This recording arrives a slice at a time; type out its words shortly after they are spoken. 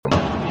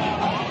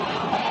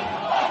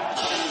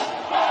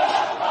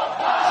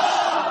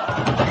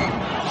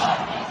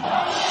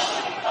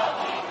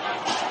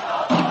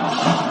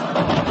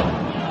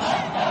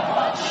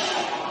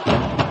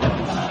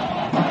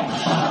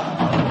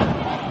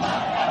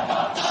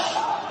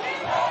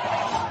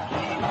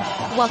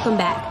Welcome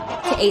back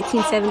to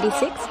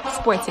 1876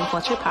 Sports and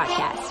Culture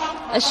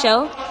Podcast, a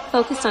show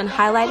focused on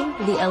highlighting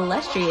the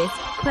illustrious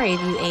Prairie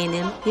View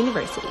A&M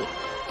University,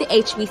 the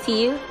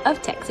HBCU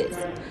of Texas,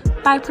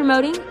 by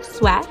promoting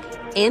SWAC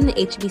and the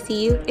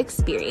HBCU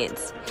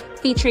experience,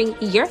 featuring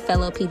your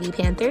fellow PV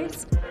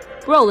Panthers,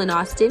 Roland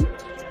Austin,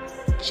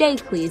 Jay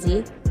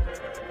Cleasy,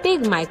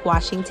 Big Mike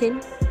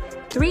Washington,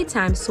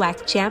 three-time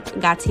SWAC champ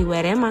Gati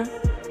Werema,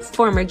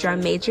 former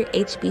drum major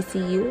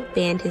HBCU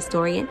band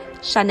historian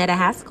Shawnetta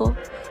Haskell,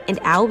 and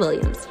Al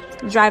Williams,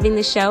 driving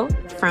the show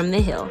from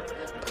the Hill.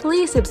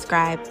 Please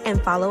subscribe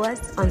and follow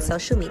us on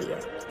social media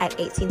at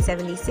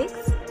 1876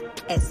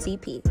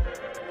 SCP.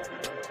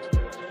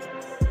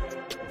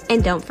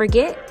 And don't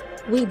forget,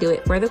 we do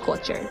it for the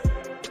culture.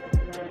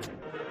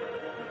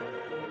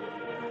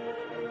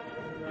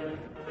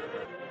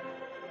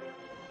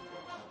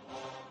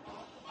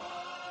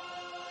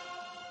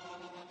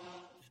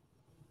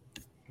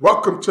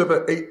 Welcome to the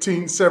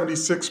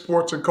 1876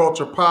 Sports and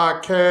Culture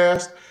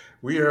Podcast.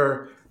 We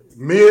are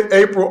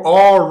mid-April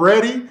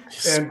already,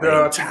 and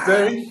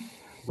today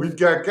we've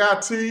got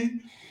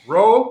Gati,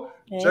 Ro,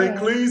 Jay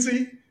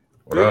Cleasy,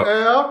 Big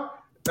Al.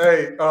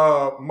 Hey,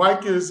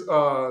 Mike is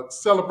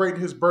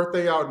celebrating his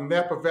birthday out in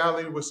Napa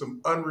Valley with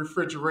some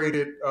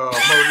unrefrigerated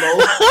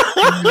Merlot.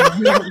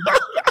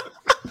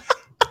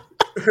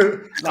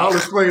 I'll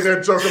explain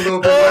that joke a little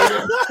bit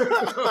later.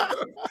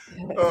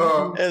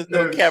 There's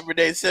no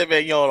Cabernet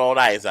Sauvignon on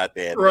ice out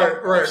there. Right.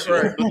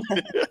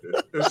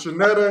 And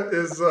Shawnetta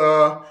is,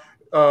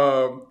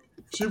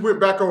 she went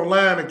back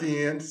online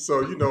again.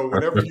 So,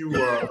 whenever you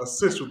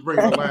assist with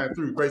bringing the line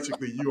through,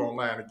 basically you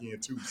online again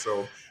too.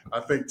 So I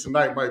think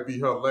tonight might be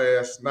her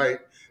last night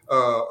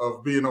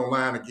of being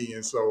online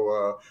again.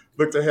 So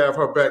look to have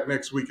her back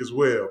next week as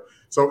well.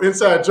 So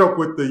inside joke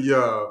with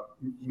the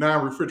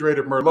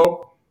non-refrigerated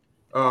Merlot.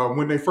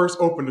 When they first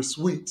opened the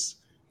suites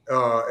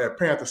at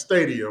Panther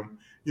Stadium,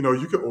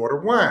 you could order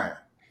wine.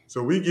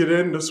 So we get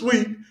in the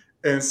suite,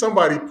 and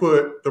somebody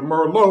put the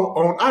Merlot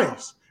on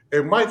ice.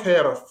 And Mike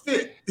had a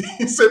fit.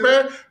 He said,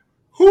 man,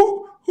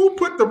 who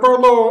put the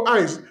Merlot on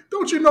ice?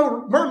 Don't you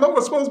know Merlot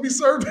was supposed to be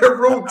served at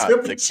room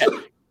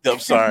temperature? I'm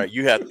sorry,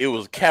 it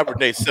was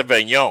Cabernet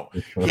Sauvignon.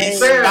 He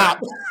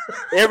stopped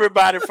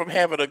everybody from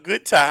having a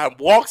good time,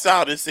 walks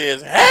out and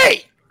says,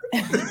 hey!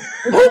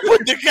 Who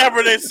put the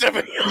Cabernet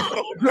Sauvignon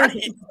on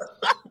ice?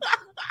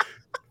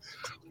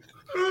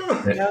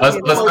 Us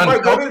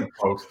uncultured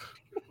folks.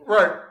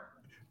 Right.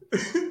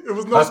 It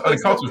was no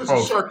uncultured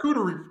folks.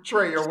 Charcuterie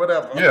tray or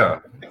whatever. Yeah.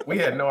 We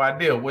had no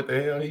idea what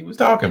the hell he was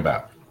talking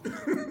about.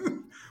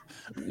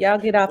 Y'all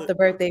get off the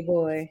birthday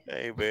boy.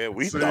 Hey, man,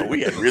 we thought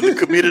we had really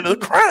committed a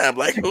crime.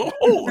 Like, right.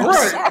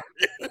 Sorry.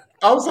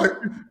 I was like,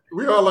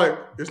 we all like,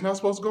 it's not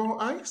supposed to go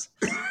on ice?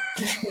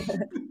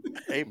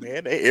 Hey,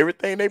 man,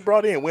 everything they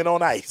brought in went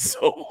on ice.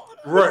 So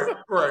Right.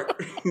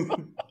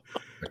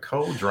 The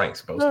cold drink's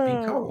supposed to be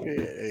cold.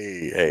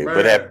 Hey,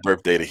 but happy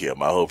birthday to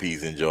him. I hope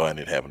he's enjoying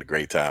it, having a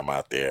great time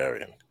out there,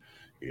 and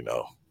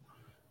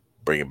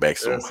bringing back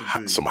some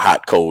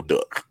hot cold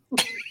duck.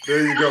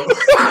 There you go.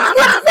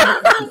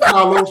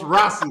 Carlos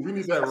Rossi. We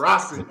need that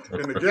Rossi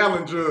in the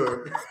gallon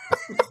jug.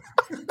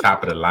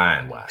 Top of the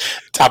line wine.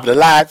 Top of the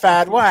line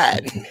fine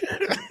wine.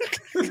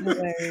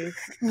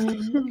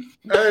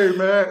 Hey,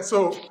 man.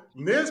 So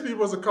Nesby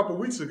was a couple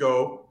weeks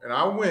ago, and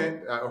I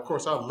went. Of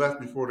course, I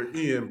left before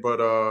the end, but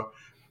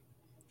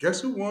guess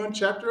who won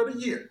Chapter of the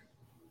Year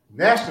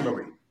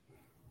nationally?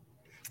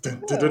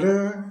 None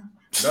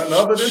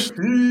other than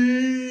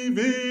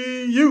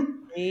PVU.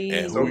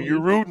 And who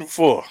you rooting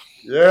for?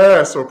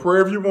 Yeah, so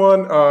Prairie View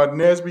won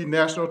Nesby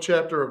National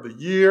Chapter of the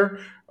Year.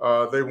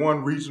 They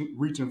won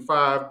Region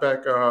 5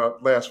 back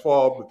last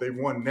fall, but they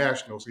won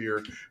Nationals here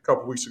a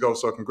couple weeks ago.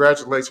 So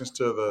congratulations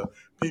to the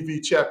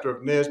PV chapter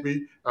of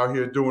Nesby out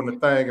here doing the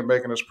thing and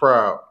making us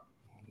proud.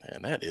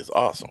 Man, that is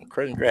awesome.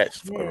 Congrats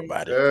for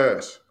everybody.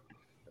 Yes.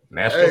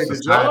 National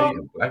Society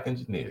of Black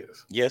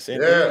Engineers. Yes,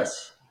 indeed.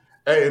 Yes.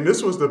 Hey, and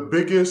this was the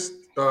biggest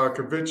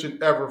convention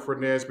ever for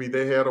Nesby.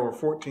 They had over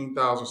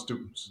 14,000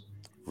 students.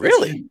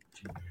 Really?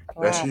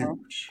 That's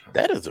huge.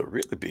 That is a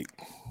really big.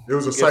 It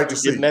was a sight to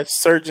see. Getting that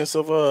surgence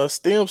of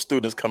STEM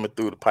students coming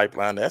through the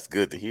pipeline. That's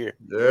good to hear.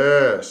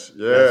 Yes.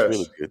 That's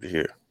really good to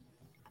hear.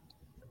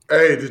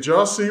 Hey, did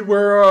y'all see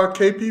where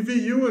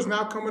KPVU is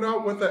now coming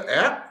out with an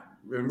app?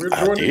 And we're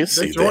joining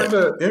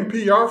the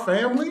NPR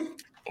family?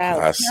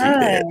 I see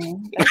that.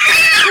 Man.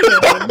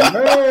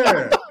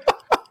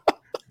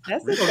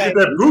 We're going to get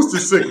that booster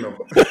signal.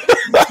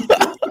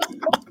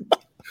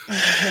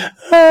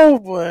 Oh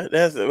boy,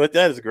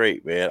 that is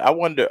great, man. I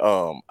wonder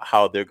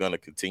how they're going to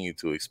continue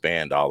to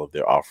expand all of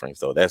their offerings,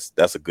 though.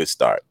 That's a good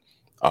start.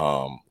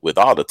 With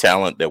all the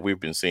talent that we've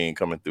been seeing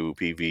coming through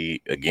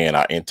PV, again,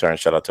 our interns,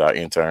 shout out to our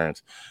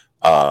interns.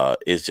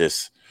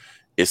 It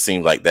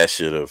seems like that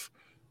should have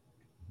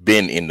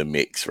been in the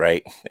mix,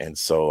 right? And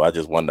so I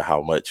just wonder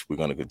how much we're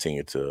going to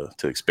continue to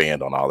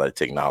expand on all that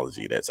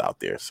technology that's out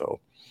there.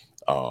 So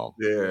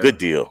good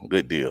deal.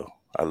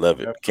 I love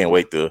it. Can't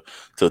wait to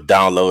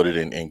download it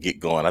and get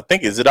going. I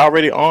think, is it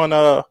already on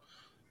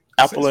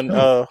Apple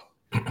and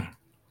It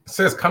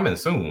says coming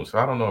soon, so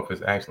I don't know if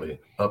it's actually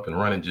up and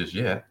running just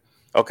yet.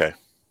 Okay.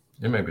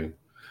 It may be.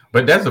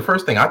 But that's the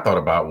first thing I thought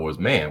about was,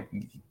 man,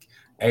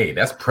 hey,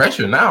 that's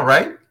pressure now,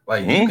 right?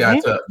 Like you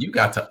got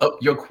to up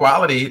your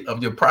quality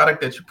of your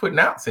product that you're putting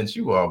out since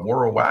you are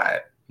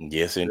worldwide.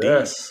 Yes, indeed.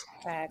 Yes.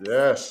 Facts.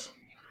 Yes.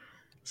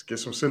 Let's get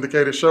some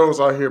syndicated shows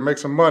out here, make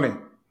some money.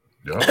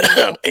 Yep.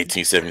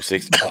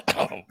 1876.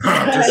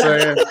 Just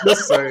saying.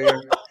 Just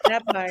saying.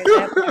 That part.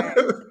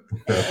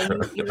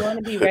 And you want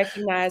to be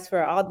recognized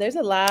for all. There's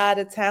a lot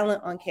of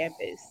talent on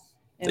campus,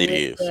 and It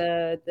with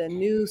is. the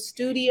new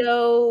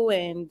studio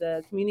and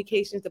the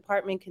communications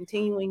department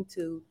continuing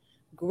to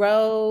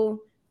grow,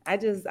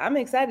 I'm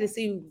excited to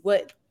see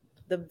what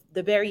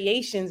the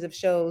variations of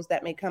shows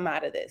that may come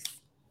out of this.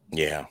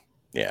 Yeah.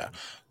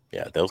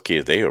 Those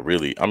kids, they are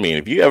really. I mean,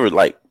 if you ever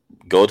like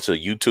go to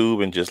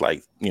YouTube and just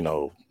like, I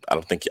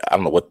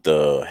don't know what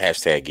the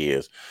hashtag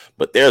is,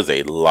 but there's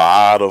a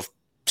lot of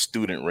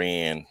student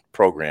ran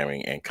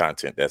programming and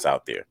content that's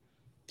out there.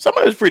 Some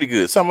of it's pretty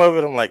good. Some of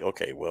it I'm like,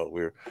 okay, well,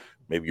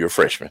 maybe you're a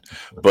freshman,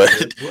 but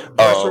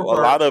a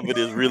lot of it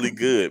is really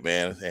good,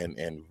 man,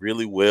 and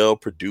really well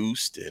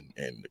produced,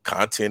 and the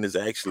content is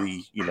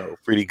actually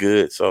pretty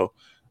good. So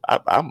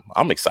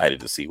I'm excited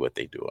to see what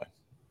they're doing.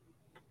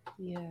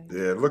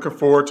 Yeah, looking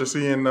forward to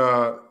seeing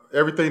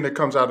everything that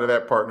comes out of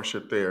that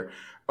partnership there.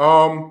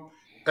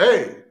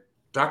 Hey,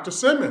 Dr.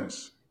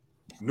 Simmons,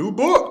 new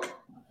book.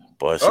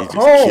 Boy, Up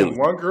Home,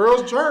 One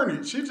Girl's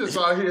Journey. She just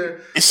out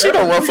here. Is she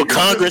gonna run for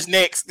Congress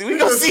next? We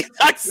gonna see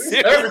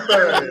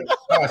everything.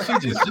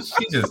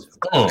 She just.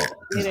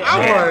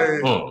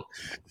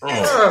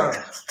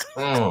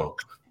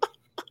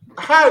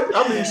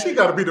 I mean, she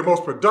got to be the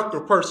most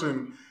productive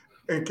person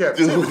in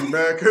captivity,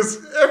 man.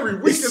 Because every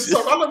week is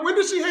something. I'm like, when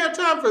did she have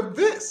time for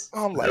this?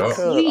 I'm like,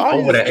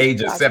 over the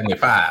age of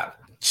 75.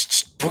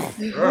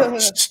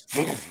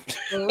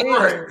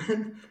 Right.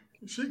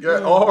 She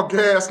got all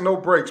gas, no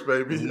brakes,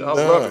 baby. I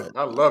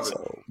love it.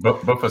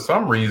 But for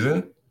some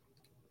reason,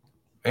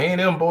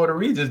 A&M Board of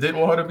Regents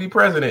didn't want her to be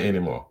president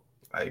anymore.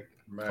 Like,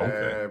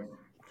 man,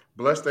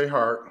 bless their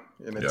heart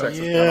in the Texas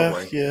kind of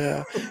way.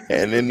 Yeah.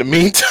 And in the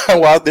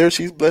meantime, while there,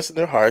 she's blessing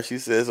their heart. She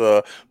says,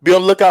 "Be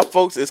on the lookout,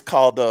 folks. It's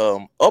called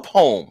Up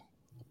Home,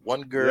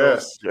 One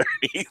Girl's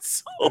Journey."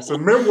 So, it's a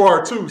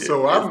memoir too.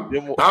 So I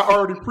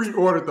already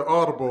pre-ordered the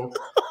Audible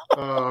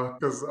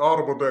because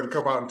Audible doesn't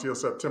come out until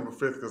September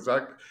 5th. Because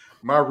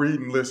my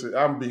reading list,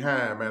 I'm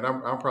behind, man.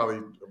 I'm probably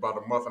about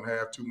a month and a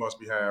half, 2 months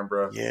behind,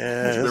 bro.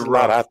 Yeah, there's a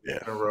lot out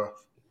there.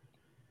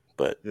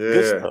 But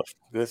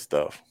good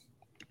stuff.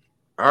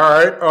 All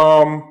right,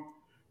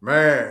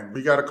 man,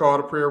 we got to call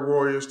the prayer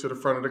warriors to the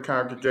front of the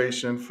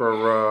congregation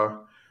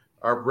for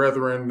our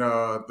brethren,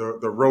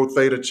 the Rho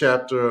Theta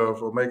chapter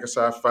of Omega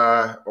Psi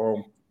Phi,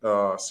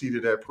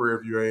 seated at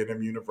Prairie View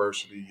A&M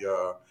University.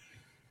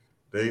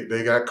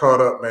 They got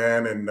caught up,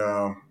 man, and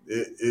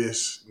it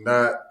is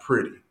not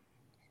pretty.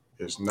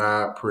 It's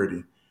not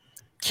pretty.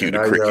 Cue the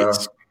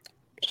crickets.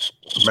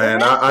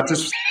 Man, I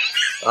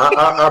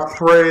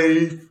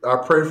pray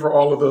for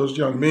all of those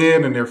young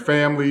men and their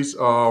families.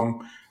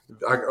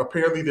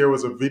 Apparently there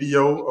was a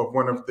video of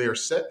one of their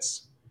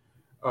sets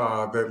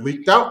that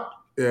leaked out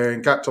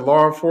and got to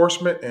law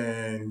enforcement,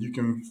 and you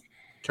can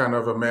kind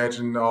of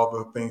imagine all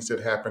the things that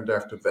happened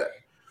after that.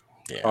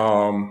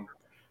 Yeah.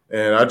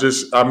 And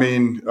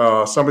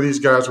some of these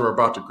guys were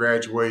about to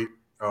graduate.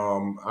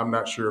 I'm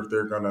not sure if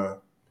they're going to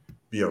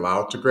be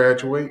allowed to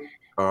graduate.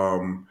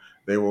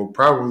 They will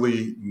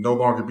probably no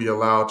longer be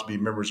allowed to be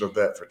members of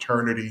that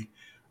fraternity.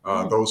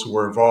 Those who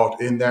were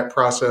involved in that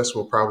process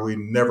will probably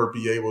never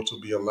be able to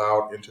be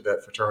allowed into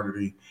that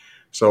fraternity.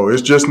 So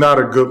it's just not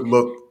a good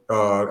look.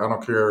 I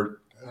don't care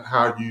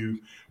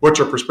what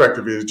your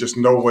perspective is, just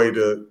no way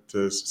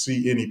to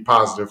see any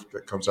positive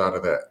that comes out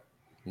of that.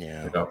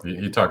 Yeah.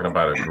 You're talking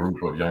about a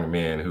group of young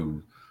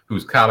men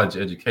whose college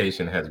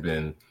education has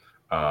been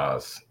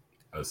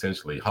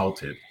essentially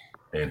halted,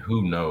 and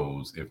who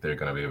knows if they're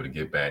going to be able to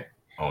get back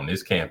on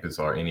this campus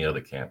or any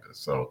other campus.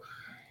 So,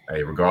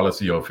 hey,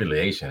 regardless of your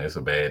affiliation, it's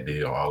a bad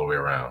deal all the way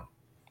around.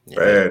 Yeah.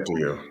 Bad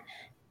deal.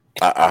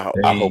 I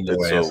hope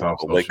it's a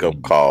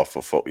wake-up call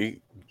for folks.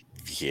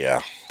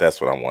 Yeah, that's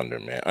what I'm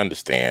wondering, man.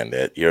 Understand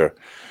that your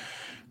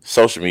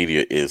social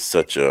media is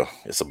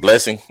it's a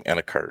blessing and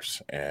a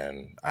curse.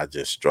 And I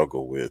just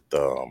struggle with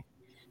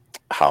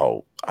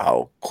how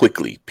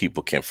quickly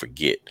people can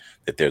forget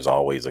that there's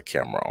always a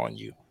camera on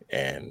you.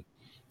 And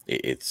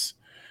it's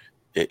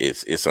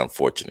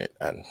unfortunate,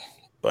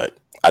 but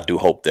I do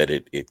hope that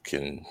it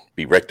can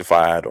be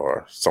rectified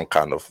or some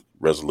kind of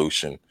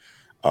resolution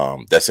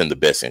that's in the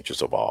best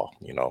interest of all,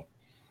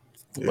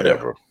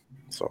 whatever.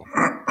 So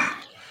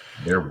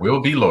there will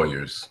be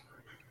lawyers.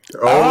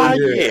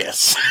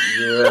 Yes.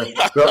 Yeah.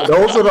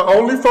 Those are the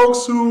only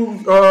folks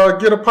who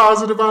get a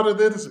positive out of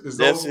this. Is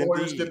those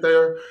lawyers get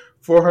their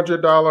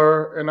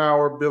 $400 an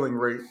hour billing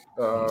rate?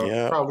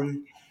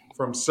 Probably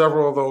from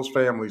several of those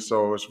families.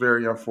 So it's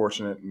very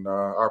unfortunate, and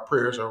our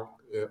prayers are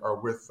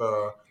with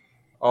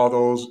all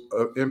those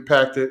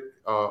impacted,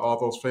 all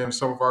those families.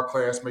 Some of our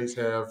classmates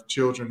have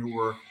children who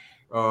were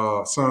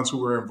sons who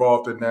were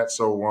involved in that.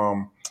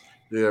 So,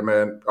 yeah,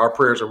 man, our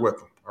prayers are with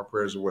them. Our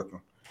prayers are with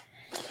them.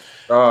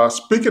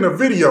 Speaking of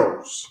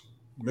videos,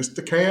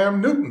 Mr.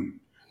 Cam Newton.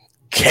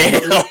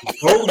 Cam.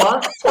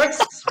 Beaumont,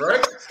 Texas,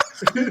 right?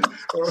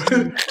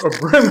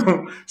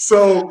 Brenham.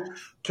 So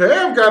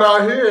Cam got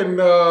out here, and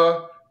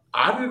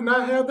I did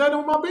not have that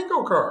on my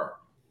bingo card.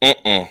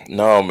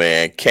 No,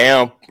 man.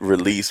 Cam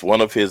released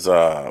one of his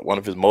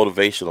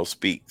motivational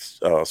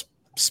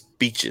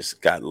speeches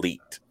got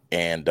leaked,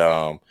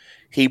 and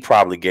he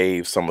probably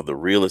gave some of the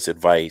realest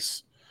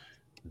advice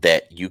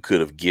that you could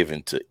have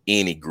given to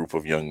any group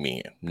of young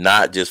men,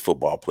 not just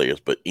football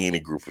players, but any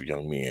group of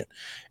young men.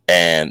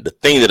 And the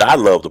thing that I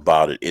loved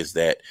about it is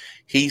that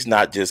he's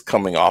not just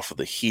coming off of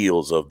the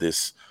heels of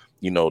this,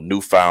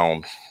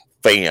 newfound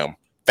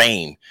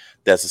fame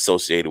that's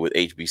associated with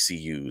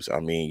HBCUs. I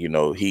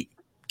mean,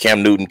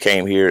 Cam Newton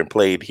came here and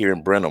played here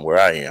in Brenham, where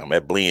I am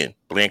at Blinn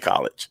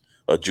College,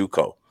 a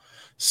JUCO.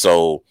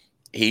 So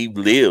he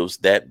lives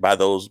that by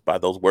those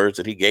words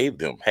that he gave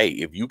them. Hey,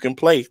 if you can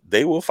play,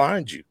 they will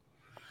find you.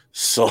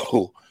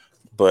 So,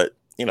 but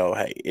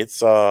hey,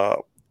 it's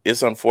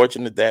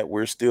unfortunate that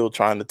we're still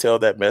trying to tell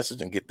that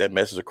message and get that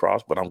message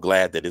across. But I'm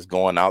glad that it's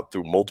going out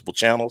through multiple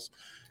channels,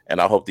 and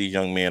I hope these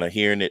young men are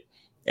hearing it.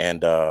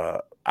 And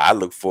I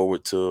look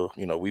forward to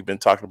we've been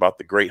talking about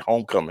the great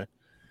homecoming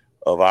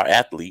of our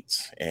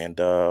athletes, and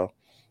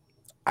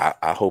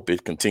I hope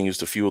it continues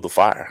to fuel the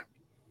fire.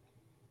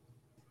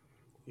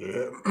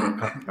 Yeah,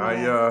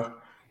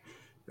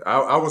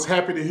 I was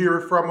happy to hear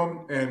it from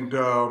him, and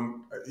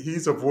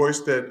he's a voice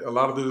that a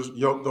lot of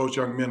those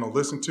young men will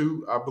listen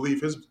to. I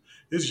believe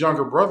his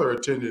younger brother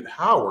attended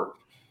Howard,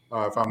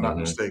 if I'm not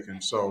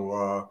mistaken.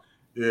 So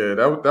yeah,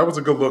 that was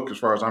a good look as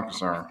far as I'm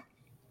concerned.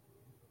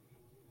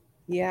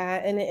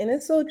 Yeah, and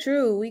it's so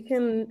true. We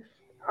can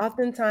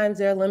oftentimes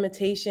there are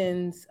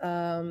limitations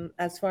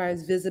as far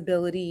as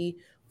visibility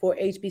for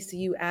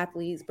HBCU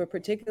athletes, but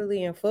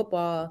particularly in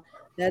football,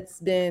 that's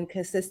been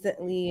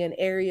consistently an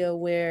area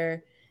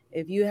where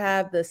if you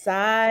have the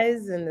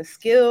size and the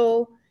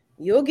skill,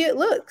 you'll get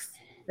looks.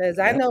 Because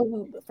I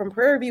know from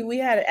Prairie View, we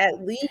had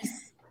at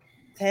least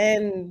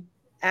 10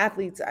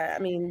 athletes. I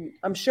mean,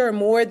 I'm sure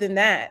more than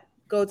that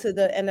go to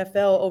the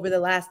NFL over the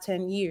last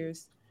 10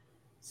 years.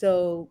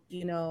 So,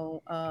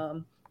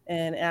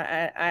 and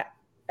I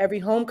every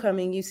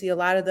homecoming, you see a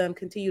lot of them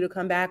continue to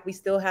come back. We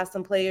still have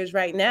some players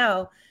right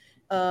now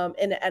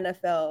in the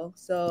NFL.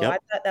 So I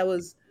thought that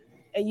was,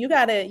 and you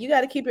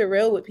gotta keep it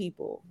real with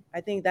people.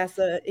 I think that's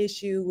an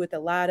issue with a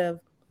lot of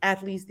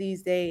athletes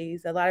these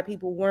days. A lot of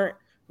people weren't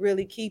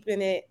really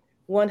keeping it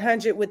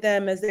 100 with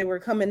them as they were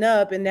coming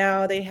up, and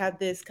now they have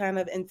this kind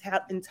of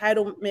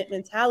entitlement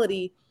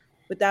mentality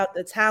without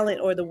the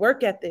talent or the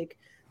work ethic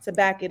to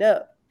back it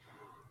up.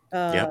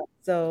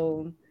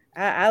 So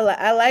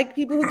I like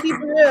people who keep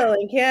it real,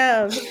 and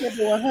Cam, he kept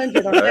it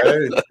 100 on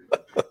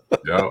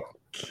that.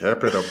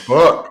 Kept it a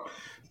buck.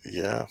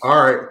 Yeah.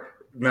 All right.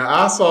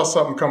 Now I saw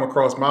something come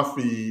across my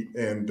feed,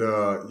 and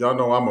y'all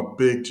know I'm a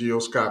big Jill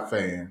Scott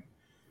fan,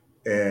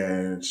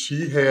 and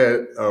she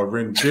had a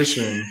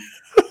rendition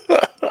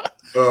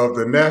of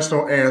the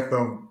national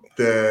anthem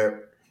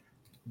that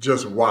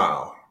just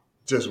wow.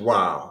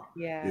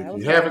 Yeah. If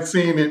you haven't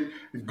seen it,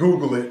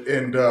 Google it,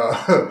 and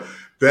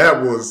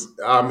that was,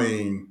 I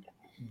mean,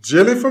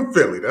 Jilly from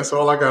Philly. That's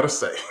all I gotta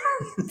say.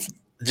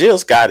 Jill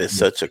Scott is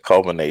such a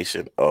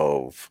culmination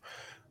of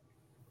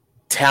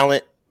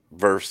talent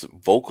versus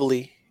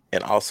vocally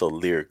and also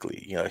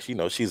lyrically.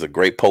 She's a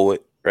great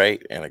poet,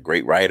 right, and a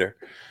great writer.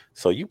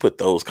 So you put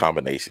those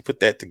combinations, put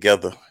that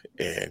together,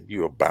 and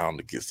you are bound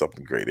to get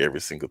something great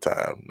every single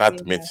time. Not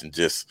to mention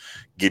just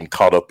getting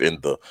caught up in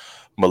the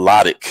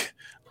melodic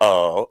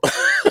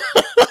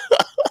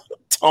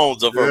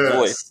tones of her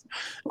voice.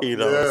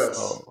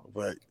 So,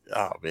 but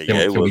oh man,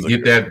 can we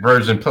get that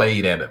version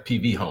played at a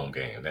PV home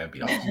game? That'd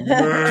be awesome. I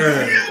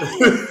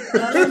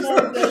don't know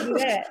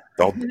if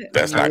they'll do that.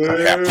 That's not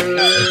gonna happen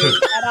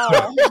at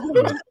all.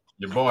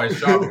 Your boy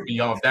Sharp will be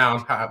on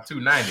down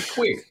 290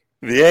 quick.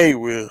 Yeah, he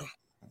will.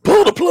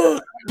 Pull the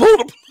plug.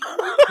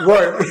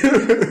 Right.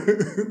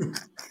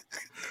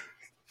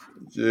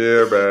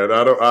 Yeah, man.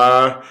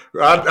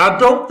 I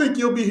don't think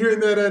you'll be hearing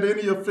that at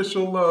any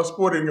official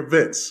sporting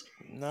events.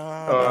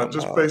 No.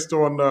 Based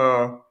on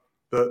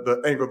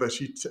the angle that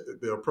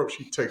the approach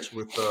she takes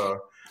with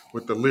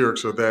the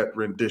lyrics of that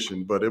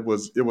rendition. But it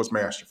was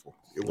masterful.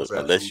 It was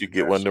unless you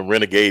get one of them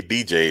renegade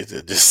DJs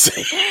that just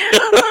sing.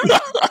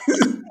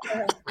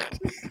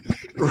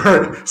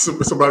 Right.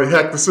 Somebody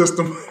hacked the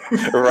system.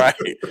 Right.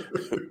 Play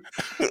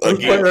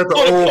it at the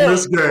Ole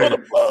Miss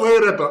game.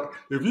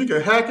 If you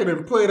can hack it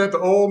and play it at the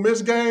Ole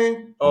Miss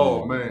game,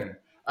 oh man.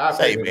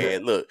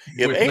 Man, look,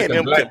 if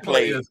A&M can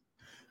play.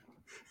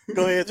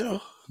 Go ahead,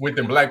 Joe. With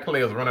them black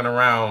players running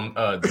around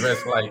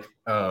dressed like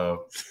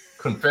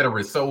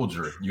Confederate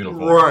soldier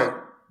uniforms. Right.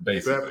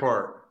 Basically. That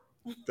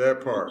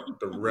part.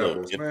 The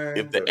rebels, look, man.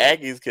 If the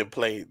Aggies can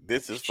play,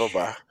 this is for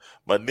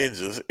my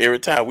ninjas. Every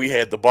time we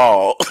had the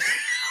ball.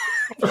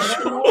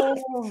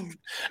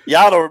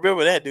 Y'all don't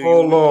remember that, do you?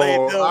 Oh When we played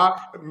Lord,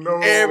 them, no.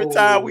 every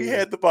time we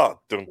had the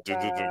ball.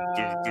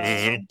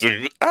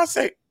 I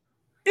say,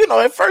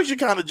 at first you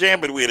kind of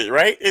jamming with it,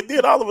 right? And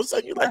then all of a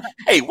sudden you're like,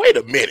 hey, wait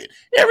a minute.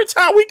 Every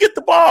time we get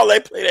the ball, they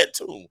play that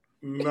tune.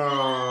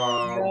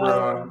 Nah, No.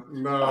 bruh.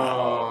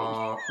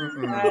 Nah.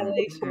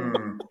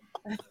 Violation.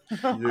 You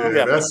Yeah,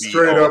 have to that's be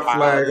straight on up high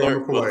flag on alert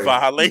the for play.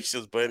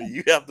 violations, buddy.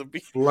 You have to be.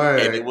 And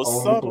Flag it was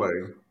on subtle. the play.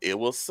 It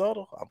was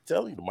subtle. I'm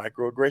telling you, the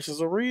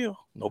microaggressions are real.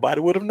 Nobody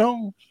would have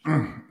known.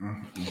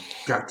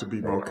 Got to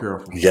be more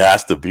careful. You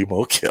got to be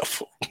more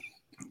careful.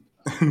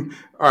 All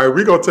right,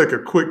 we're going to take a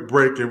quick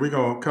break and we're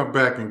going to come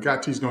back and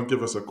Gati's going to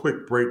give us a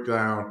quick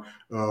breakdown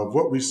of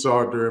what we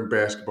saw during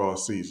basketball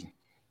season.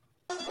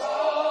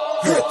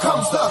 Here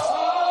comes the,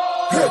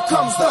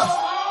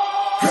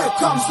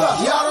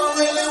 y'all don't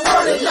really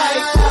want it like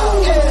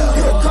that.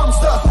 Here comes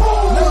the,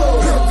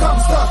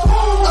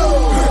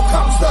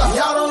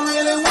 y'all don't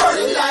really want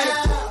it like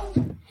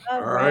that.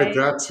 All right,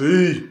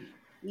 Gati.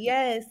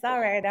 Yes, all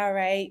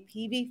right.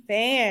 PB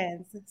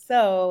fans.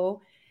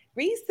 So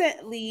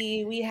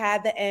recently we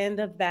had the end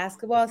of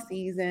basketball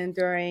season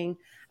during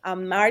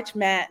March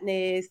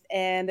Madness,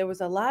 and there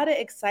was a lot of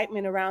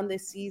excitement around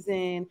this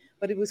season,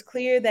 but it was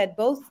clear that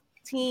both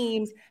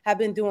teams have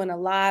been doing a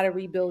lot of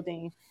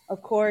rebuilding.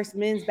 Of course,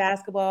 men's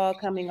basketball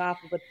coming off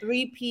of a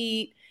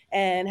three-peat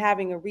and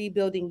having a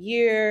rebuilding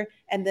year,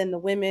 and then the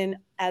women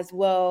as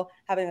well,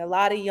 having a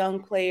lot of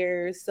young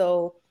players.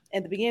 So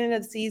at the beginning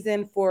of the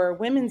season for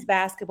women's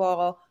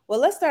basketball, well,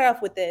 let's start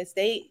off with this.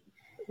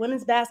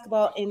 Women's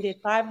basketball ended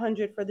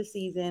 500 for the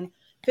season,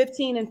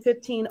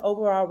 15-15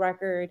 overall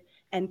record,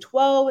 and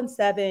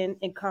 12-7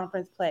 in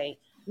conference play.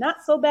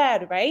 Not so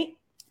bad, right?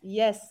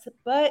 Yes,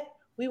 but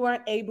we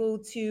weren't able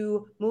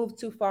to move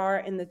too far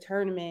in the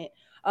tournament.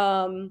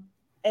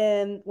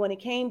 And when it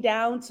came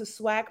down to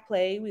SWAC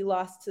play, we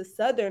lost to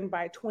Southern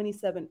by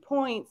 27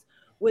 points,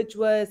 which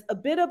was a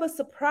bit of a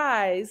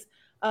surprise.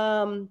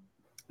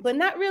 But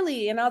not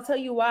really. And I'll tell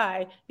you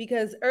why.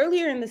 Because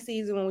earlier in the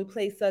season when we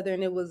played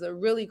Southern, it was a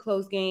really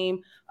close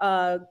game.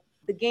 The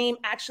game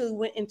actually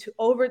went into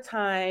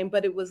overtime,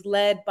 but it was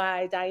led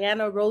by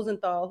Diana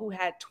Rosenthal, who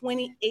had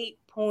 28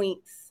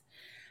 points.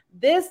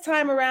 This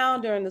time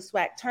around during the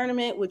SWAC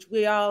tournament, which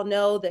we all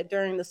know that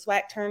during the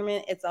SWAC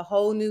tournament, it's a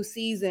whole new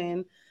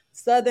season.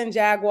 Southern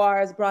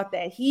Jaguars brought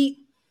that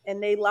heat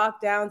and they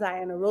locked down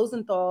Diana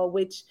Rosenthal,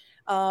 which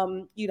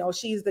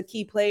she's the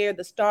key player,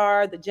 the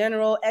star, the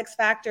general, X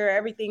factor,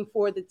 everything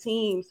for the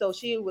team. So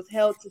she was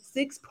held to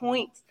 6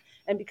 points.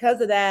 And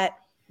because of that,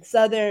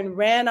 Southern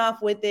ran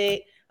off with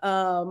it,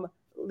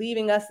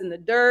 leaving us in the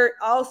dirt,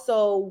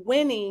 also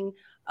winning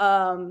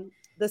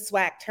the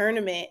SWAC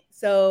tournament.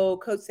 So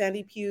Coach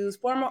Sandy Pugh's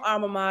former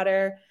alma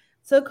mater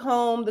took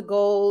home the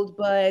gold,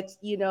 but,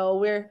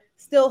 we're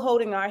still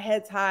holding our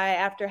heads high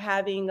after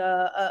having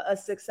a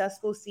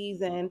successful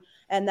season.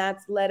 And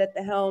that's led at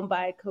the helm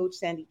by Coach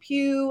Sandy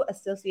Pugh,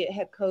 Associate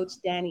Head Coach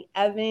Danny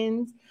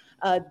Evans,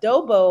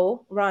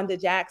 Dobo,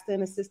 Rhonda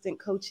Jackson, assistant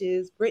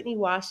coaches, Brittany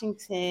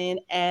Washington,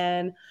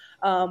 and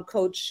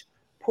Coach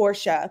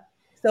Portia.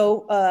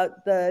 So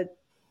the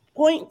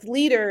point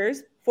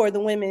leaders for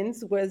the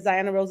women's was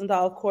Diana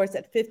Rosenthal, of course,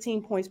 at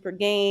 15 points per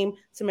game,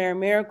 Tamara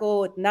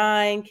Miracle at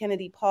 9,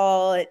 Kennedy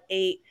Paul at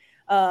 8.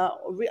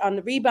 On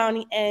the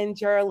rebounding end,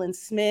 Geraldine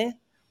Smith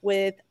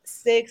with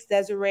 6,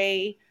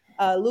 Desiree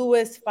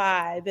Lewis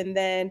 5, and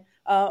then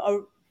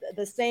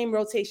the same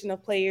rotation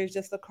of players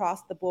just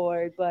across the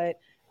board. But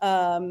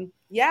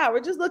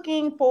we're just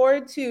looking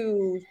forward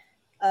to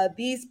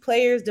these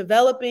players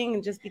developing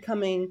and just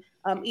becoming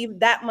even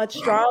that much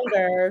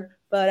stronger.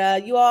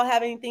 But you all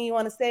have anything you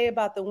want to say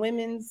about the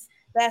women's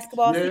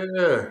basketball season?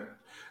 Yeah,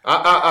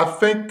 I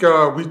think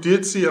we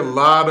did see a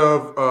lot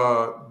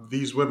of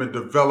these women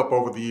develop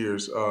over the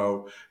years.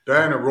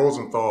 Diana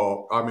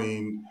Rosenthal, I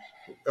mean,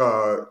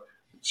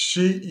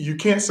 you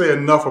can't say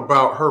enough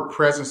about her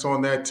presence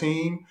on that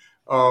team.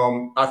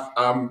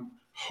 I'm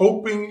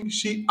hoping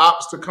she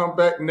opts to come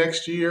back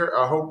next year.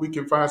 I hope we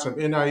can find some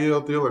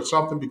NIL deal or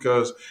something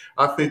because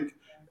I think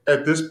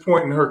at this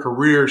point in her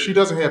career, she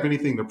doesn't have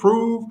anything to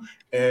prove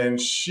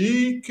and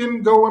she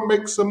can go and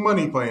make some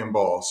money playing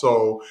ball.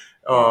 So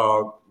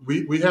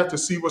we have to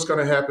see what's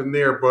going to happen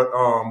there. But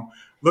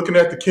looking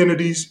at the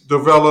Kennedys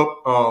develop,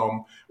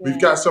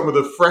 we've got some of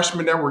the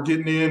freshmen that we're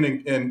getting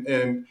in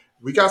and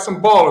we got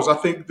some ballers. I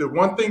think the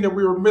one thing that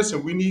we were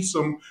missing, we need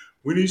some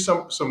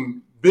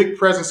big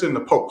presence in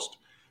the post.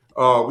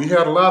 We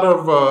had a lot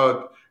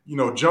of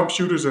jump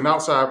shooters and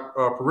outside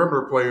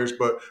perimeter players,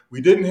 but we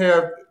didn't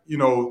have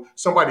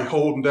somebody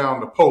holding down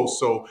the post.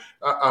 So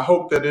I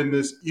hope that in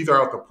this either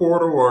out the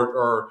portal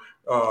or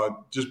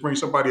just bring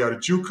somebody out of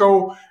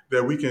JUCO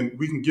that we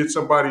can get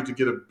somebody to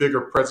get a bigger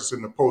presence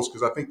in the post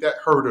because I think that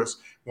hurt us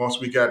once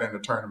we got into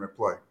tournament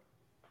play.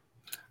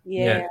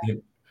 Yeah.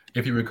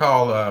 If you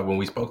recall, when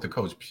we spoke to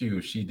Coach Pugh,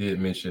 she did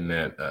mention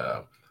that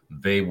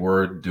they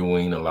were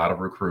doing a lot of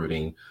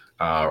recruiting.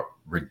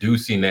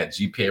 Reducing that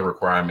GPA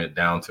requirement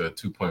down to a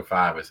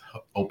 2.5 has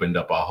opened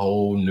up a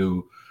whole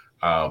new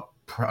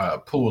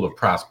pool of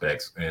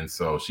prospects. And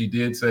so she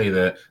did say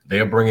that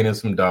they're bringing in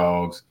some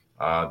dogs.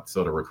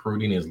 So the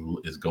recruiting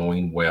is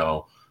going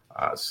well.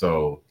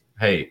 So,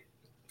 hey,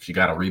 she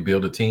got to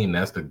rebuild a team.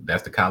 That's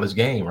the college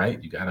game,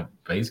 right? You got to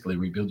basically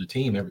rebuild your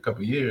team every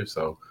couple of years.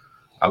 So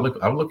I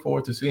look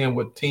forward to seeing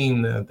what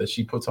team that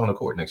she puts on the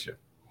court next year.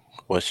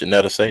 What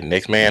Shanetta say?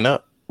 Next man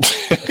up.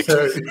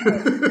 Yes,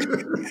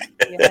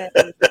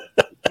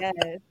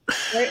 yes,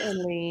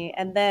 certainly.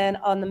 And then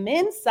on the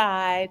men's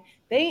side,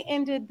 they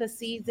ended the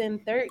season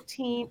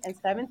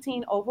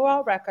 13-17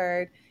 overall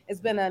record. It's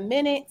been a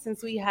minute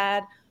since we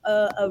had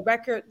a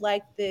record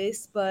like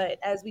this, but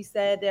as we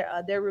said,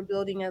 they're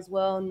rebuilding as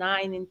well,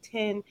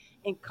 9-10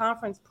 in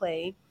conference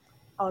play.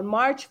 On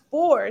March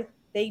 4th,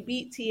 they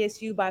beat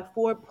TSU by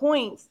 4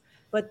 points,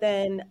 but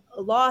then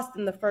lost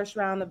in the first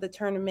round of the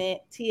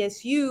tournament.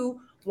 TSU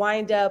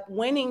wind up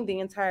winning the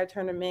entire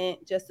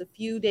tournament just a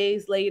few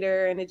days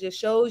later, and it just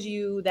shows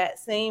you that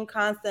same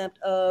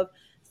concept of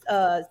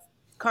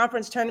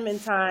conference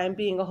tournament time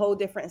being a whole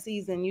different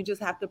season. You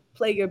just have to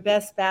play your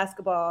best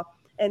basketball,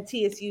 and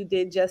TSU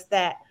did just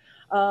that.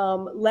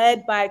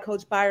 Led by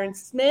Coach Byron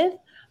Smith,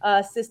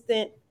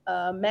 assistant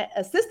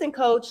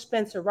coach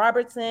Spencer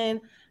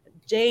Robertson,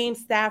 James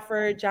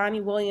Stafford,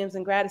 Johnny Williams,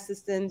 and grad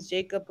assistants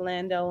Jacob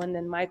Lando, and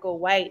then Michael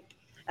White.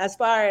 As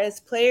far as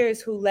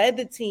players who led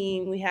the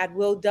team, we had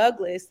Will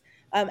Douglas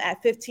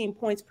at 15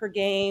 points per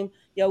game,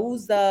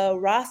 Yauza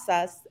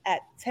Rasas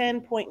at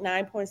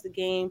 10.9 points a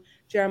game,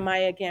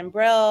 Jeremiah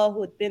Gambrell,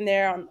 who had been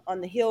there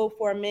on the hill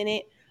for a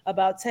minute,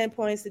 about 10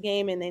 points a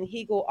game, and then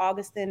Hegel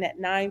Augustin at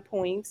 9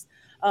 points.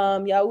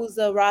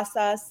 Yauza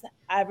Rasas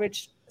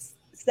averaged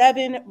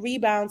 7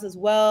 rebounds as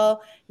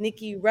well.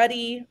 Nikki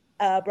Ruddy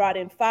brought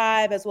in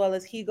 5, as well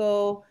as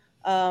Hegel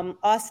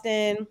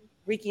Austin,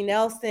 Ricky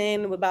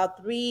Nelson with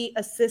about 3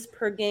 assists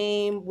per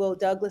game. Will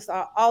Douglas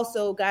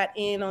also got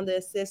in on the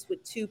assists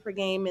with 2 per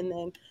game, and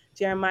then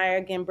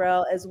Jeremiah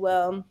Gambrell as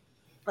well.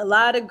 A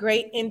lot of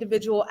great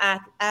individual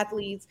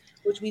athletes,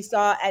 which we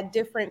saw at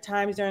different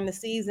times during the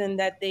season,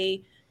 that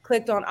they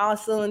clicked on all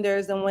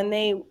cylinders. And when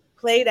they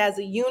played as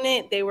a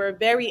unit, they were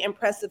very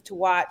impressive to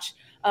watch.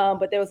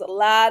 But there was a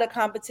lot of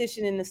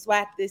competition in the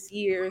SWAC this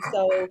year.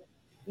 So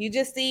you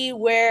just see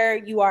where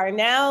you are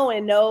now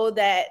and know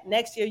that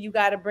next year you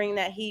got to bring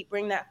that heat,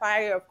 bring that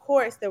fire. Of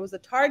course, there was a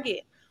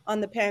target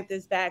on the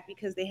Panthers' back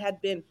because they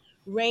had been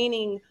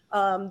reigning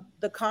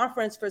the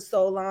conference for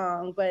so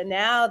long, but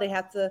now they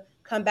have to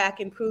come back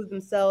and prove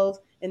themselves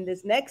in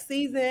this next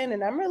season,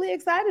 and I'm really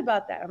excited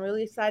about that. I'm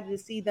really excited to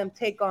see them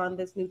take on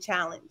this new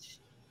challenge.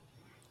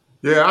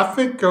 Yeah, I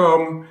think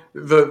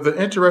the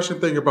interesting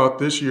thing about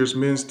this year's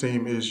men's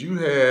team is you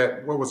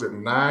had,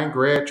 9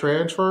 grad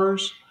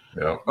transfers?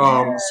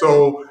 Yeah.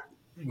 So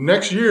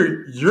next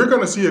year you're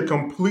going to see a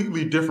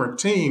completely different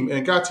team.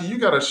 And Gatti, you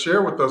got to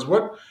share with us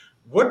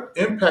what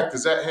impact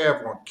does that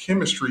have on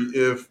chemistry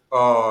if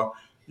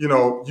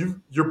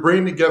you're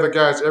bringing together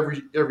guys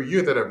every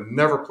year that have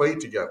never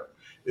played together?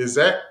 Is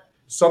that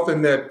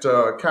something that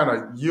kind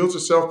of yields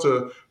itself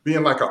to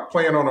being like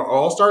playing on an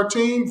all-star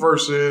team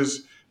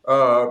versus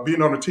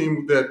being on a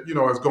team that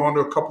has gone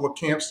to a couple of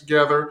camps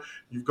together?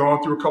 You've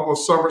gone through a couple of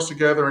summers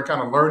together and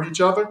kind of learned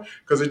each other,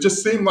 because it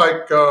just seemed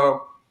like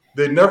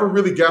they never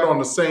really got on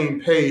the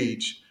same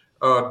page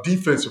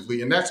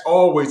defensively, and that's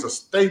always a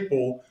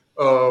staple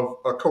of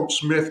a Coach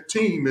Smith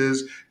team,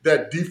 is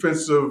that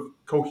defensive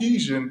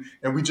cohesion,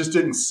 and we just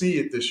didn't see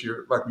it this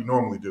year like we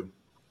normally do.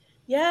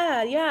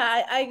 Yeah,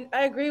 I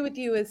agree with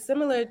you. It's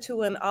similar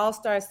to an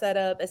all-star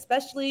setup,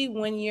 especially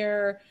when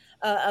you're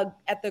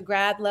at the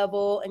grad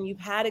level and you've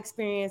had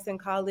experience in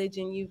college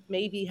and you've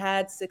maybe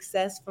had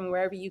success from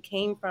wherever you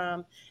came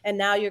from. And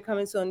now you're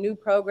coming to a new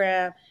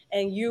program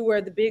and you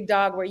were the big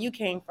dog where you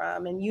came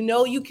from, and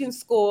you can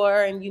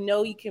score and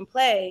you can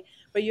play,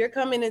 but you're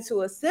coming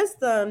into a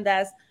system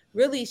that's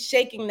really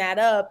shaking that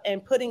up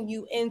and putting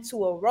you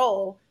into a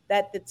role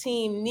that the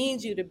team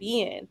needs you to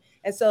be in.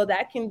 And so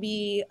that can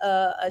be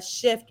a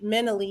shift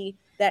mentally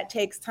that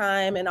takes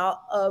time and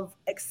all of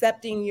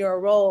accepting your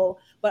role.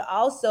 But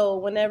also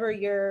whenever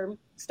you're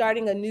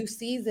starting a new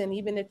season,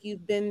 even if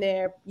you've been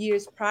there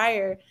years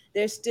prior,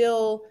 there's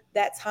still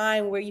that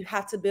time where you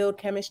have to build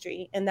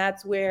chemistry. And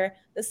that's where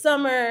the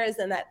summers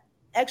and that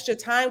extra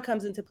time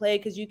comes into play,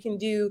 because you can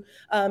do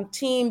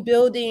team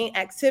building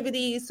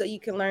activities so you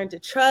can learn to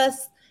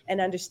trust and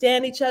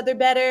understand each other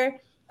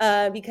better.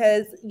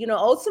 Because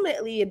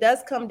ultimately it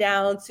does come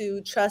down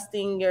to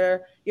trusting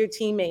your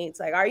teammates.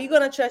 Like, are you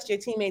going to trust your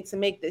teammates to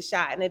make this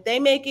shot? And if they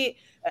make it,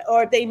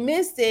 or if they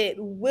miss it,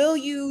 will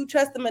you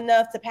trust them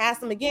enough to pass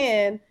them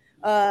again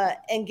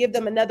and give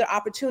them another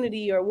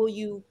opportunity? Or will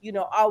you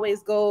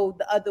always go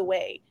the other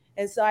way?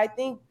 And so I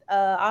think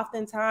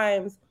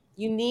oftentimes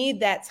you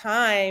need that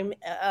time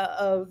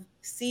of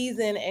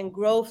season and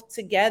growth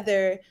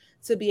together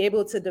to be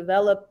able to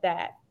develop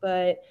that.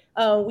 But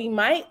we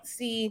might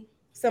see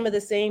some of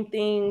the same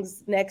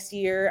things next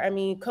year. I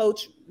mean,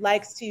 Coach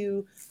likes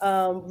to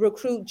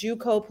recruit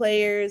JUCO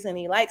players, and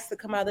he likes to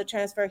come out of the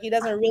transfer. He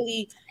doesn't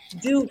really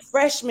do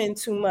freshmen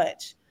too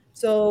much.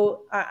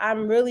 So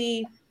I'm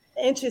really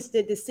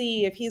interested to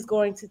see if he's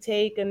going to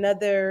take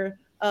another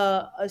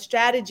a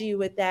strategy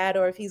with that,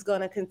 or if he's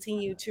going to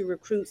continue to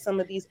recruit some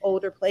of these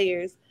older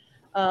players.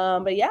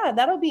 But yeah,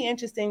 that'll be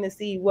interesting to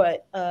see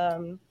what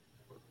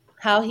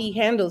how he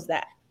handles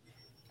that.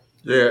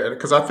 Yeah,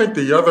 because I think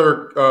the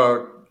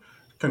other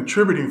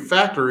contributing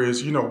factor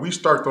is, we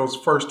start those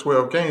first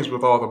 12 games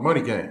with all the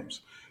money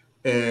games.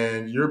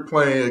 And you're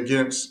playing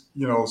against,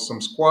 some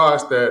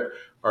squads that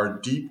are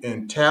deep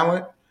in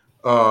talent.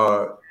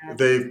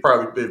 They've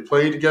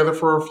played together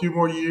for a few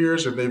more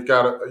years, and they've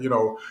got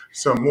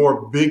some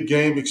more big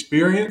game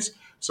experience.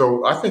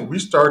 So I think we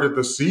started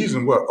the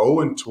season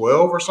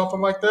 0-12 or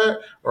something like that,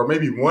 or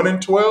maybe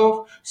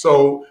 1-12.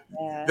 So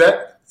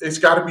that it's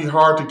got to be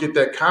hard to get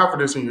that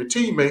confidence in your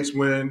teammates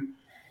when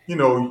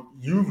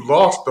you've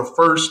lost the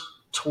first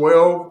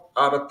 12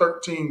 out of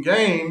 13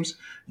 games.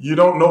 You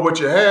don't know what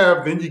you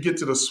have. Then you get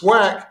to the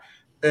SWAC,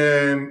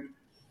 and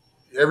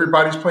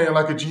everybody's playing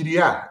like a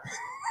GDI.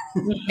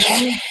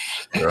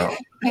 Yeah.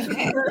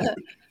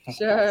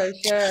 Sure.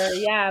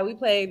 Yeah, we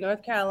played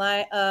North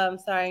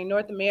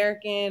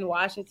American,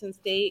 Washington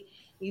State,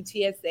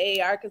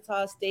 UTSA,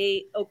 Arkansas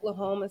State,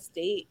 Oklahoma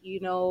State,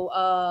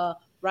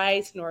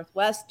 Rice,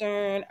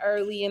 Northwestern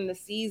early in the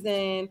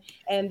season.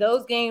 And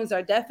those games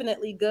are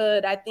definitely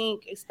good, I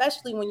think,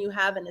 especially when you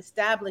have an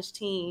established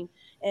team.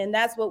 And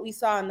that's what we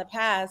saw in the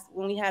past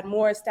when we had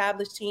more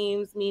established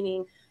teams,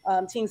 meaning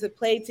teams that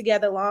played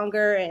together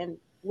longer and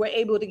were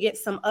able to get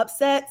some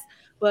upsets.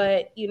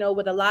 But,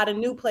 with a lot of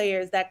new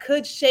players that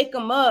could shake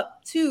them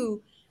up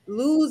too,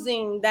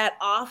 losing that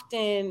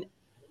often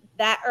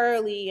that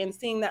early and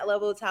seeing that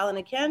level of talent,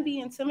 it can be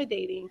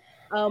intimidating.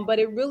 But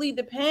it really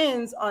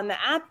depends on the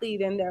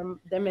athlete and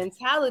their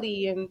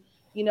mentality and,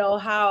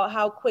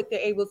 how quick they're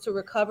able to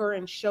recover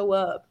and show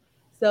up.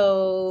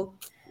 So,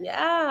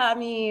 yeah, I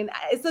mean,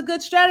 it's a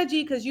good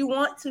strategy because you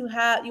want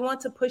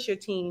to push your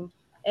team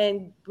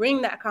and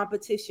bring that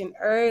competition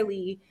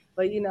early.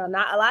 But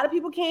not a lot of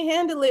people can't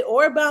handle it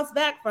or bounce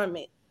back from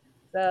it.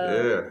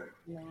 So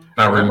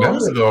Now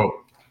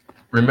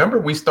remember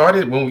we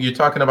started when you're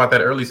talking about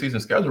that early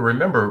season schedule.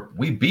 Remember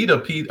we beat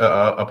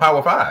a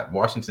Power 5,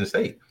 Washington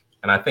State,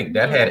 and I think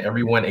that had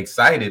everyone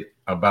excited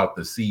about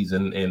the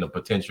season and the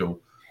potential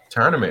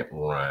tournament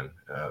run.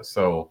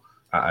 So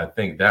I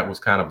think that was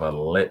kind of a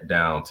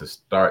letdown to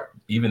start.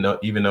 Even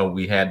though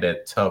we had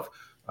that tough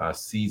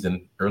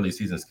early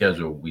season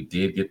schedule, we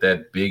did get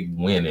that big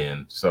win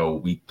in. So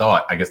we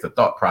thought, I guess the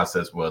thought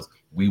process was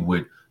we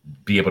would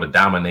be able to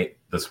dominate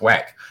the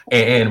SWAC.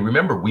 And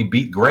remember, we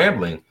beat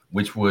Grambling,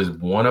 which was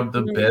one of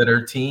the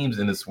better teams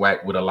in the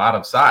SWAC with a lot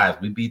of size.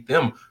 We beat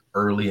them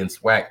early in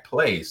SWAC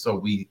play. So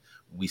we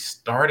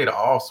started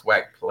off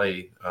SWAC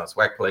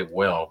play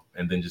well,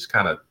 and then just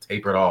kind of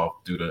tapered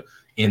off due to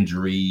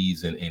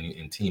injuries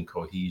and team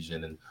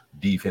cohesion and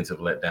defensive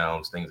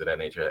letdowns, things of that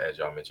nature, as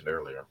y'all mentioned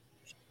earlier.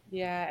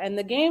 Yeah, and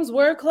the games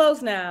were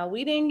close now.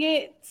 We didn't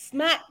get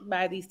smacked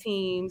by these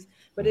teams,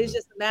 but it's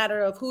just a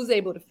matter of who's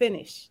able to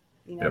finish.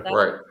 That's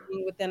right.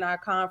 Within our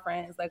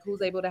conference, like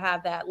who's able to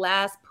have that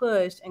last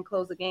push and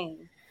close the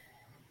game.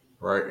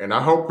 Right, and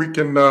I hope we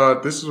can.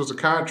 This was a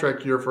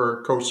contract year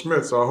for Coach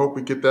Smith, so I hope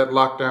we get that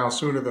locked down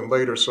sooner than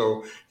later,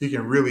 so he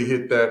can really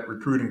hit that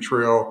recruiting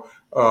trail,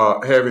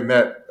 having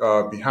that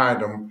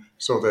behind him,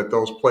 so that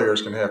those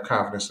players can have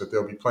confidence that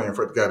they'll be playing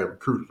for the guy that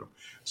recruited them.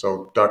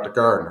 So, Dr.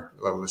 Gardner,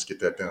 let's get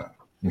that done.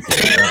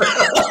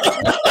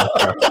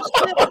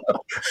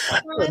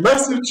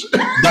 Message.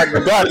 Dr.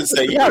 Gardner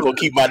said, "Y'all gonna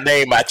keep my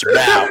name out your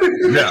mouth."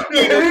 Yeah.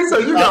 He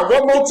said, "You got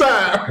one more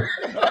time."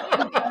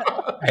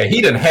 Hey,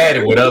 he done had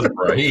it with us,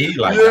 bro. He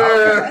like,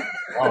 yeah.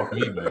 Off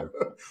me, man.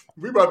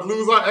 We about to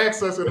lose our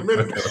access in a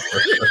minute.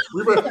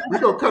 we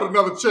gonna cut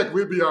another check.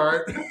 We'll be all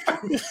right.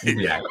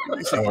 Yeah,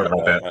 don't worry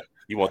about that.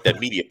 You want that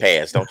media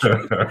pass, don't you?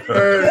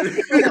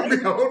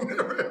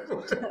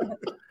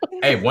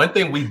 Hey, one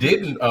thing we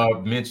didn't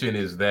mention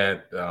is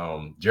that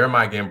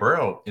Jeremiah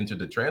Gambrell entered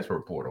the transfer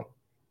portal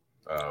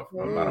about a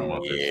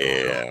month or so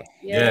ago.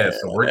 Yeah,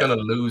 so we're gonna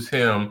lose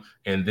him,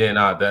 and then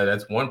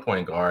that's one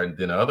point guard, and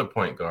then the other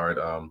point guard,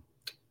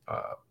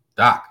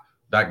 Doc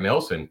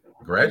Nelson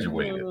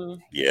graduated.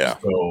 Yeah.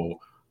 So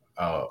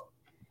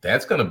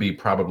that's going to be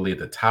probably at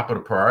the top of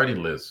the priority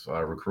list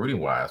recruiting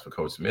wise for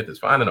Coach Smith, is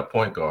finding a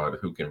point guard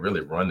who can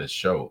really run this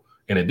show,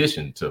 in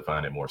addition to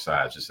finding more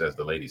size, just as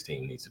the ladies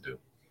team needs to do.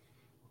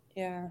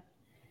 Yeah,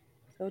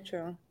 so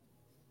true.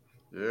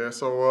 Yeah,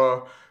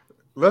 so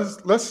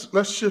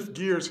let's shift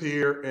gears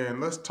here and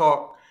let's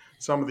talk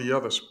some of the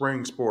other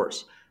spring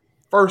sports.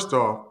 First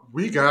off,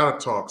 we gotta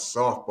talk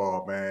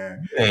softball,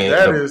 man.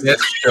 That is the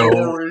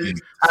story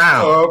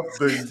of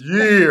the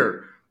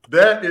year.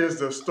 That is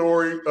the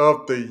story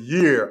of the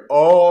year.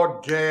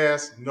 All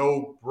gas,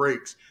 no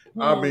brakes.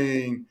 I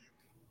mean,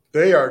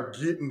 they are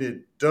getting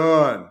it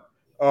done.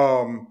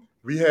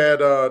 We had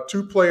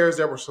 2 players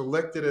that were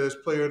selected as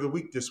Player of the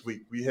Week this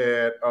week. We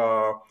had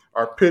our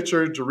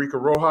pitcher,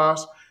 Jerica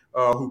Rojas.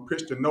 who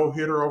pitched a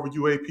no-hitter over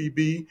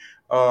UAPB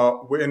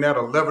in that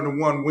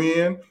 11-1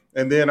 win.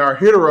 And then our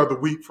hitter of the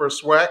week for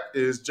SWAC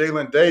is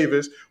Jalen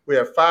Davis. We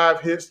have 5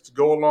 hits to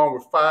go along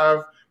with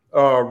 5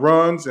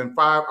 runs and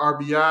 5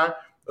 RBI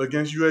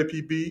against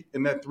UAPB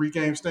in that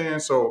 3-game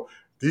stand. So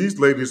these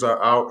ladies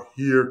are out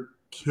here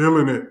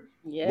killing it.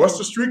 Yes. What's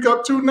the streak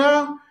up to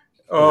now?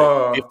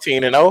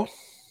 15-0. 15-0.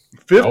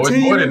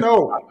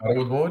 I thought it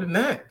was more than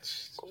that.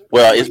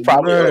 Well, it's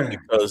probably up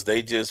because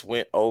they just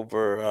went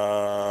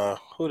over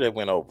who they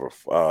went over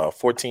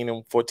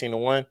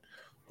 14-1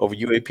 over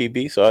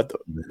UAPB. So I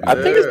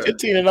think it's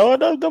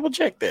 15-0. I'll double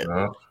check that.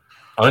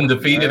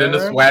 Undefeated in the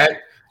SWAC,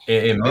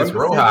 and Miss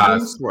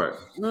Rojas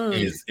Mm.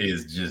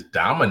 is just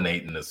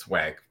dominating the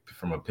SWAC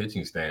from a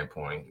pitching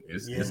standpoint.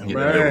 It's getting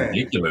man.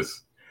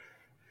 ridiculous.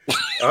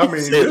 I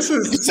mean, this You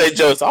is say,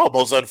 Joe, it's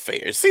almost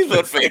unfair. It seems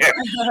unfair.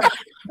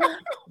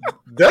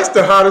 that's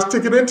the hottest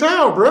ticket in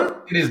town,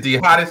 bro. It is the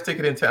hottest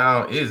ticket in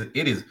town.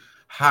 It is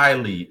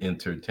highly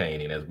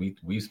entertaining, as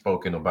we've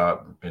spoken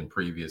about in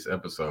previous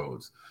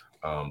episodes.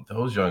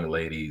 Those young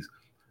ladies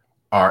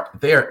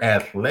they're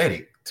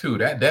athletic too.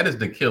 That is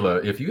the killer.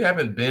 If you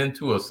haven't been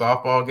to a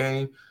softball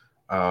game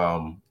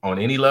on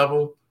any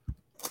level,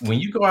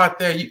 when you go out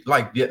there,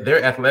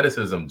 their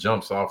athleticism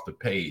jumps off the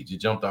page. It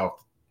jumped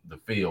off the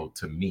field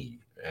to me,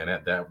 and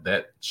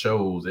that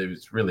shows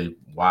it's really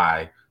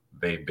why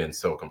they've been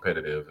so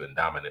competitive and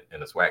dominant in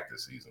the SWAC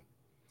this season.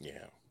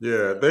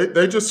 Yeah,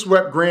 they just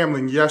swept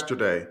Grambling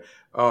yesterday,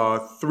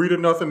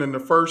 3-0 in the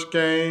first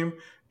game,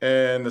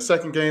 and the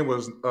second game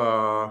was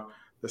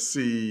let's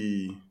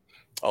see.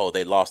 Oh,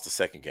 they lost the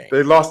second game.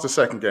 They lost the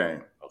second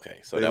game. Okay,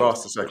 so they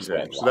lost the second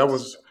game. So that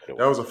was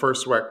a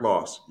first SWAC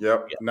loss.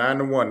 Yep.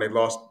 9-1. They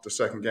lost the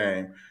second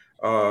game.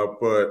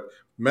 But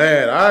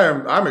man,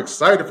 I'm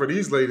excited for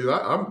these ladies.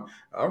 I'm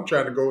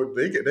trying to go.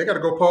 They got to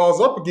go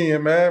paws up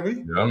again, man. They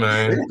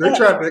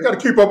got to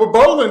keep up with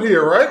bowling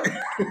here, right?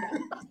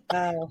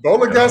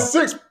 Bowling got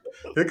 6.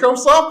 Here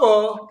comes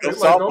softball.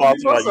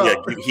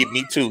 Hit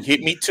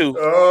me too.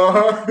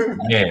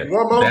 Man,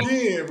 one more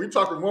game. We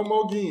talking one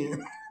more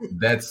game.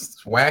 That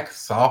SWAC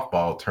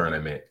softball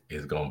tournament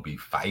is gonna be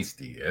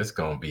feisty. It's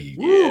gonna be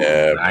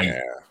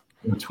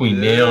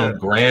between them,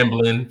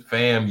 Grambling,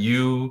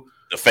 FAMU,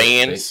 the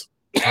fans.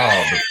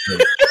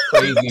 The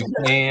crazy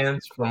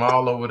fans from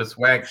all over the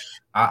SWAC.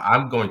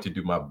 I'm going to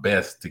do my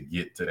best to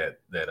get to that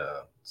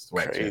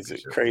SWAC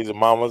championship. Crazy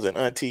mamas and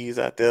aunties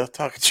out there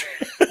talking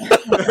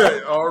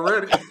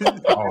already.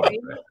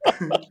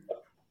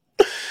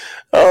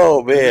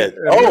 Oh man!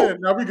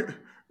 Now we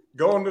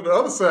go on to the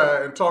other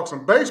side and talk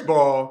some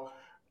baseball.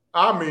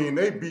 I mean,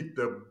 they beat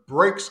the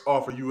brakes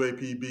off of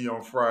UAPB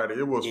on Friday.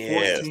 It was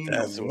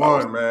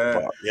 14-1,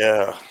 man.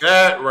 Yeah,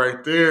 that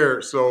right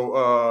there.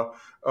 So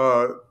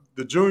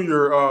the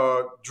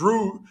junior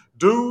Drew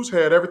Dews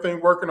had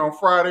everything working on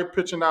Friday,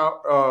 pitching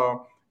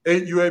out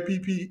 8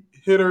 UAPB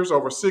hitters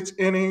over 6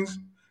 innings.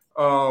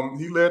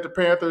 He led the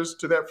Panthers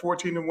to that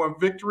 14-1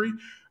 victory.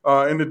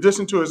 In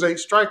addition to his 8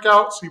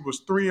 strikeouts, he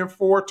was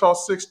 3-4,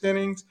 tossed 6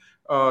 innings,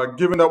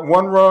 giving up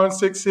 1 run,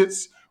 6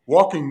 hits,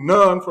 walking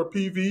none for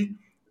PV.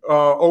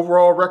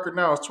 Overall record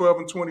now is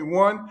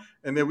 12-21.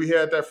 And then we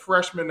had that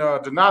freshman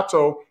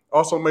Donato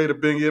also made a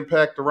big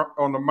impact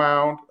on the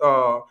mound,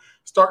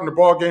 starting the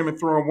ball game and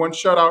throwing 1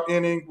 shutout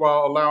inning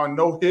while allowing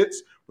no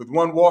hits with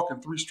 1 walk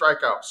and 3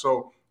 strikeouts.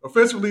 So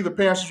offensively, the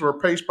Panthers were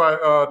paced by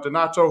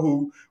Donato,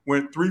 who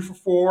went 3 for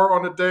 4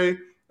 on the day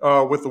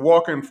with a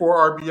walk and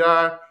 4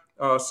 RBI.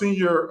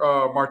 Senior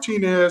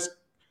Martinez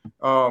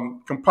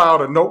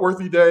compiled a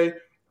noteworthy day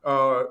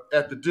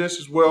at the dish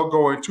as well,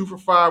 going 2 for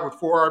 5 with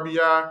 4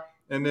 RBI.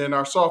 And then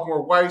our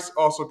sophomore Weiss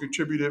also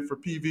contributed for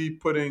PV,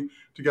 putting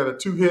together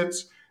 2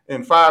 hits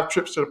and 5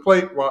 trips to the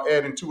plate while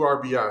adding 2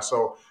 RBI.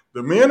 So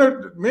the men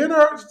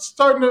are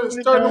starting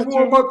to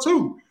warm up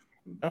too.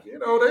 You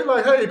know, they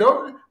like, hey,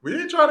 we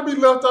ain't trying to be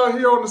left out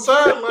here on the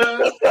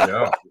sidelines.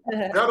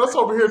 Got us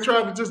over here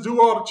trying to just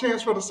do all the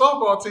chants for the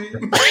softball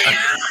team.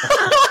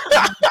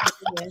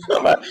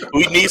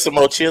 We need some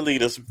more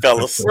cheerleaders,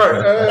 fellas.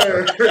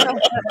 Right.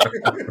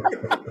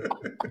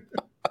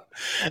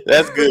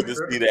 That's good to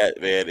see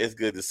that, man. It's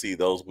good to see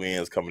those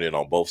wins coming in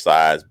on both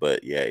sides.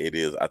 But yeah, it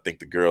is. I think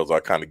the girls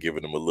are kind of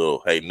giving them a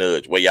little, hey,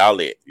 nudge. Where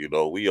y'all at? You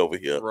know, we over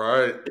here.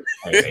 Right.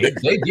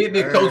 They getting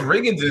it. Coach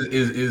Riggins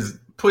is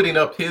putting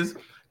up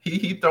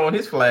he throwing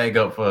his flag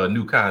up for a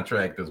new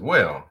contract as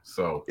well.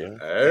 So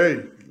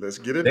hey, let's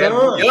get it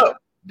done.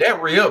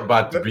 That re-up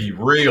about to be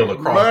real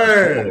across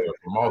the board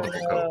for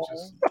multiple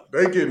coaches.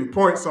 They getting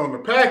points on the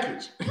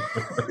package.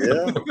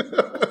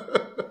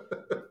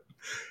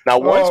 Now,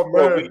 one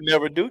sport we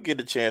never do get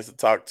a chance to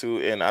talk to,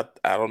 and I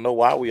don't know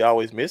why we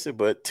always miss it,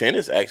 but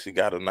tennis actually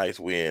got a nice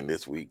win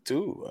this week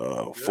too.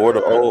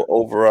 4-0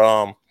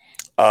 over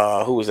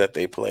who was that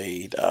they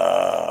played?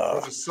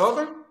 Was it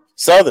Southern?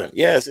 Southern,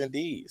 yes,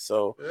 indeed.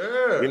 So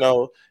you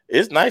know,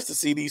 it's nice to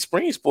see these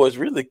spring sports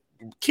really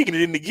kicking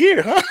it into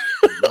gear, huh?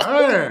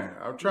 Man,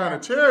 I'm trying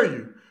to tell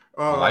you.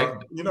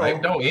 Life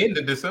don't end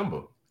in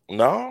December.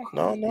 No.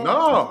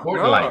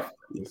 Life.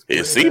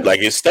 It seems like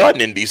it's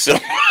starting in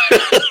December.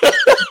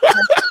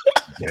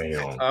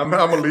 I'm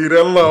gonna leave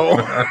that alone.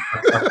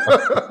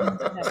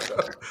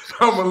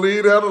 I'm gonna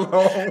leave that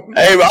alone.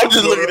 Hey, I'm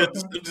just looking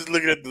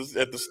at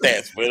the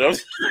stats, man.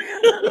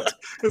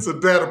 It's a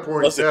data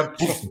point.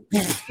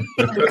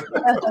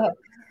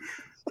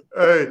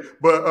 Hey,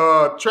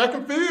 but track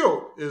and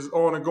field is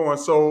on and going.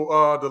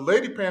 So the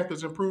Lady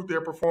Panthers improved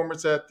their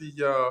performance at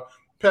the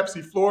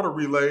Pepsi Florida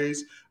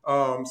relays.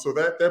 So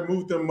that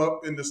moved them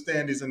up in the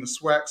standings in the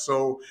SWAC.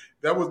 So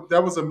that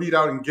was a meet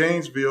out in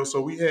Gainesville.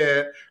 So we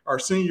had our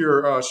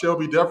senior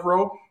Shelby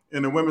Devereaux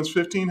in the women's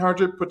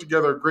 1500 put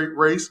together a great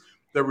race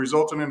that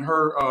resulted in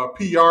her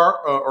PR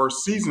or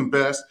season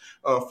best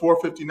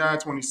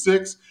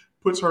 4:59.26,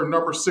 puts her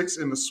number 6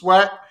 in the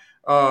SWAC.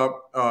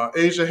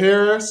 Asia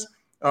Harris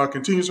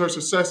continues her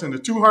success in the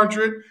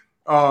 200.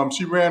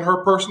 She ran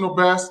her personal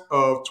best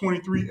of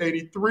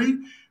 23:83.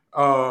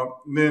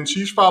 Then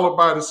she's followed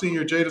by the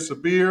senior Jada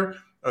Sabir,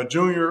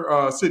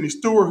 junior Sydney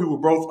Stewart, who were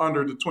both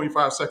under the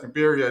 25-second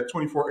barrier at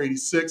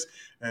 24:86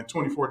 and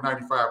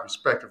 24:95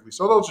 respectively.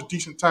 So those are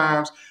decent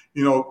times,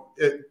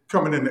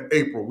 coming into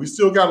April. We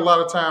still got a lot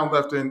of time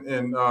left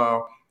in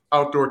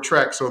outdoor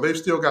track, so they've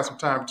still got some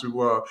time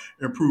to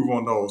improve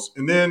on those.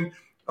 And then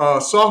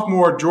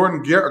sophomore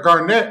Jordan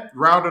Garnett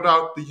rounded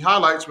out the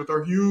highlights with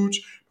her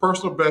huge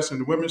personal best in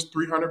the women's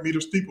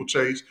 300-meter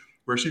steeplechase,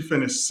 where she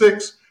finished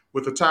sixth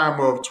with a time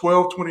of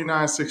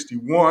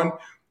 12:29.61,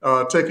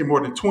 taking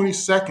more than 20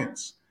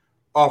 seconds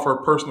off her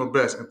personal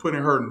best and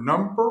putting her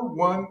number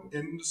 1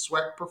 in the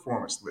SWAC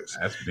performance list.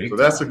 That's big. So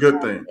that's a good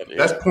thing.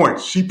 That's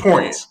points. She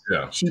points.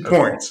 Yeah. She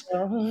points.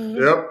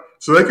 Yep.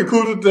 So they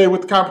concluded the day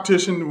with the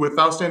competition with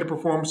outstanding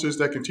performances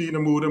that continue to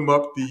move them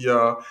up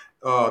the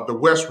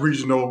West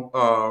Regional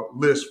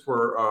list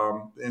for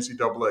the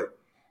NCAA.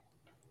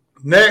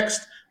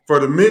 Next, for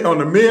the men, on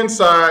the men's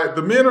side,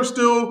 the men are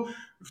still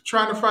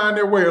trying to find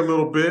their way a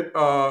little bit.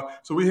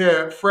 So we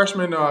had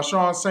freshman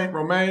Sean St.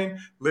 Romain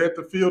led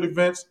the field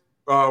events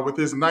with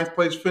his 9th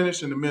place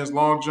finish in the men's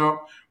long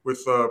jump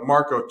with a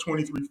mark of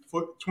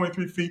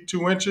 23 feet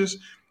 2 inches.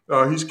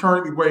 He's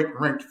currently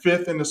ranked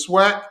 5th in the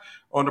SWAC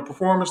on the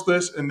performance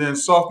list. And then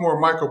sophomore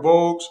Michael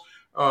Bogues,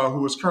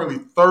 who is currently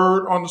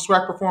 3rd on the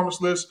SWAC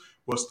performance list,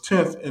 was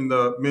 10th in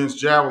the men's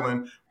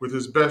javelin with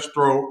his best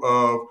throw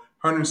of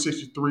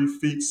 163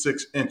 feet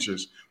 6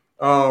 inches.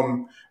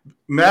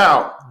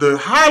 Now, the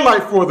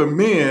highlight for the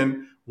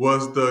men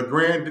was the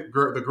grand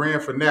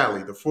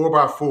finale, the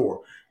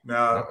 4x4.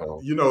 Now,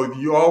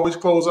 you always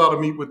close out a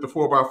meet with the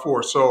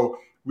 4x4. So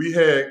we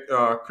had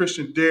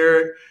Christian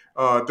Derrick,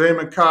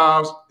 Damon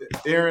Cobbs,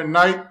 Aaron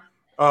Knight,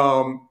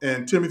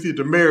 and Timothy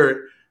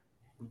Demerit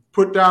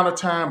put down a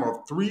time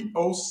of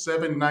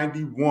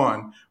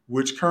 3:07.91,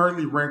 which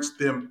currently ranks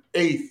them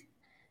 8th,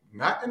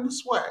 not in the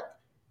SWAC,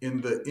 in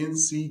the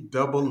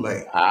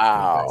NCAA.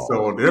 Wow.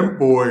 So them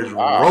boys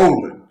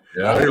rolling.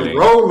 Yeah, they're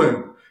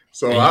rolling.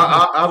 So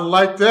I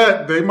like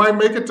that. They might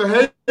make it to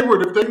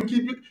Hayward if they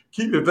can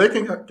if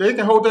they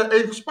can hold that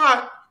 8th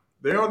spot.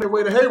 They're on their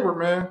way to Hayward,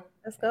 man.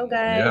 Let's go,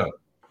 guys. Yeah.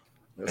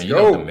 Let's and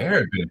go.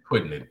 Demerit been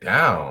putting it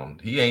down.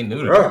 He ain't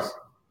new to this.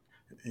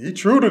 He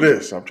true to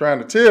this. I'm trying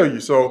to tell you.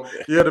 So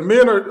yeah, the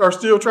men are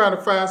still trying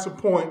to find some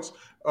points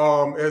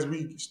as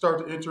we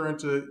start to enter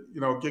into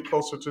get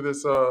closer to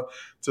this to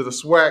the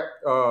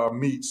SWAC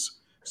meets.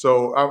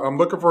 So I'm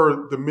looking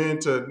for the men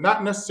to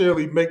not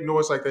necessarily make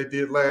noise like they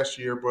did last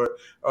year, but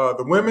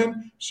the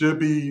women should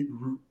be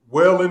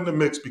well in the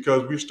mix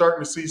because we're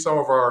starting to see some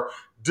of our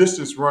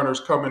distance runners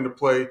come into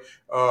play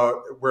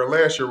where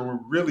last year we were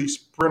really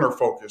sprinter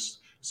focused.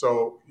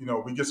 So,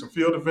 we get some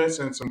field events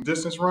and some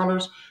distance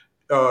runners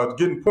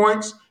getting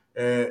points,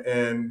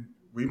 and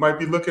we might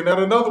be looking at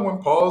another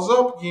one. Pause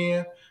up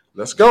again.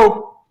 Let's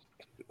go.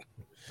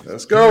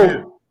 Let's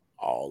go.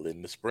 All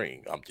in the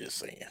spring. I'm just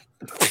saying.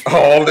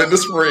 All in the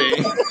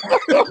spring.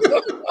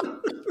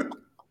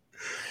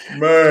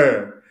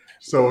 Man.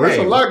 So there's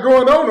a lot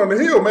going on the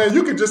hill, man.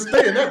 You can just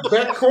stay in that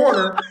back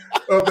corner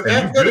of the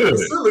athletic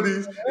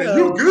facilities, and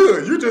you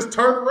good. You just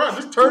turn around,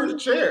 just turn your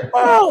chair.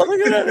 Oh, look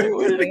at that. They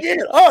win it again.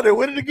 Oh, they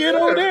win it again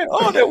over there.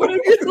 Oh, they win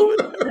it again over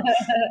there.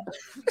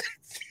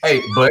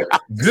 Hey, but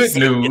good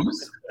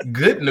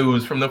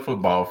news from the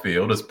football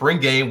field. The spring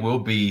game will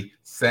be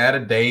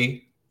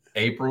Saturday,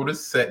 April the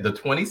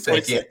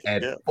 22nd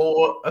at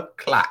 4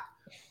 o'clock.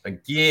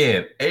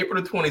 Again,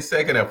 April the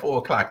 22nd at 4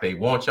 o'clock. They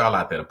want y'all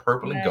out there. The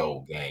purple and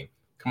gold game.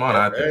 Come on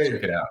out there,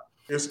 check it out.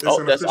 It's an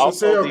official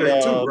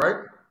tailgate too,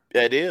 right?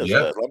 Yeah, it is.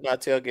 Alumni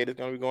tailgate is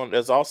going to be going.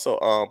 There's also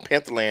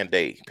Pantherland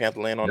Day,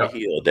 Pantherland on the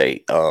Hill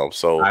Day.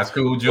 So high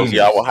school juniors,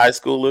 y'all with high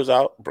schoolers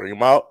out, bring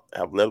them out,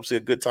 let them see a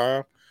good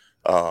time.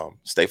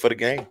 Stay for the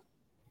game.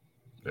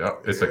 Yeah,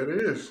 it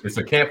is. It's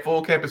a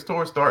full campus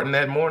tour starting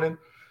that morning.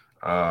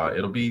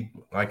 It'll be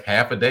like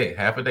half a day.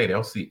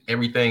 They'll see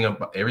everything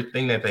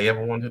that they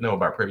ever wanted to know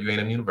about Prairie View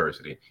A&M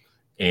University.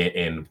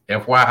 And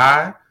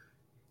FYI,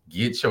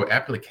 get your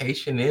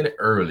application in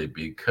early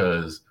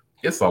because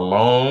it's a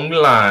long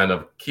line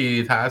of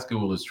kids, high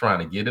schoolers trying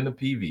to get into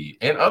PV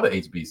and other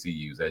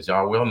HBCUs, as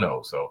y'all well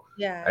know. So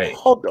yeah, hey,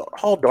 hold on.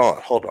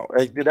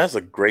 Hey, that's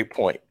a great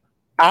point.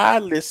 I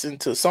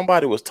listened to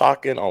somebody was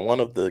talking on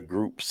one of the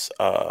groups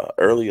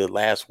earlier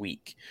last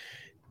week,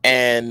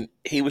 and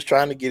he was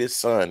trying to get his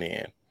son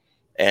in.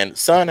 And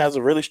son has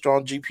a really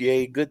strong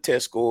GPA, good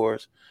test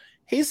scores.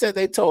 He said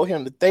they told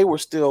him that they were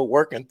still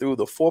working through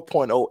the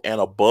 4.0 and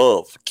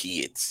above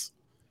kids.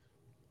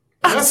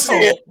 I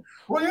said,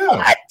 well, yeah.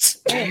 What?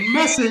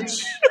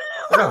 Message.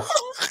 Yeah.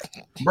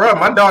 Bro,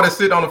 my daughter's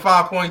sitting on a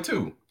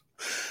 5.2.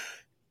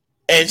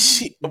 And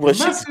she's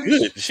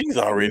good. She's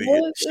already.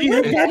 She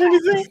hadn't got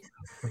anything.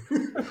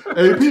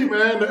 AP,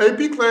 man, the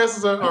AP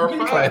classes are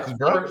AP classes,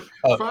 bro.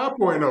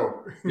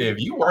 5.0. If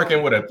you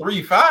working with a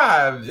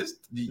 3.5, that's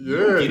the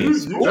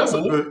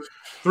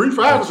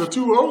 3.5 is a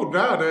 2.0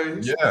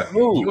 nowadays. Yeah,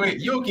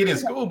 you'll get in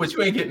school, but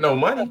you ain't getting no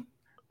money.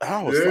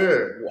 I was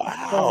like,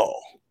 wow.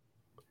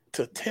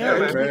 To tell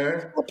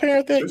man, a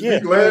parent that, be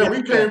glad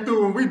we came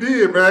through when we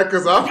did, man,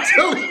 because I'm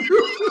telling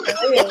you,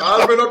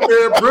 I've been up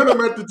there at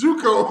Brenham at the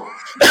JUCO.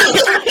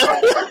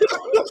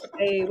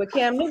 Hey, with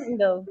Cam Newton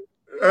though.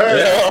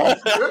 Hey.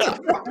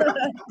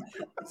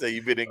 So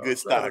you've been in good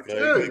stock.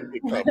 Yeah.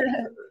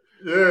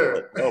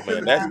 Oh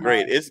man, that's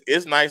great.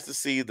 It's nice to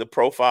see the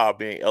profile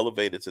being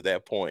elevated to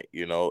that point.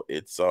 You know,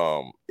 it's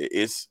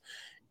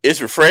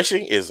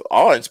refreshing, it's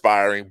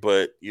awe-inspiring,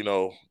 but you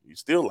know, you're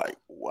still like,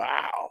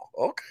 wow,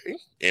 okay,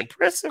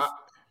 impressive.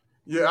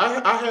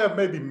 I have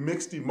maybe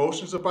mixed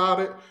emotions about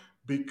it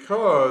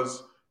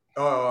because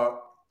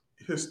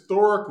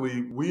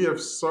historically we have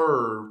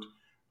served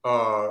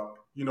a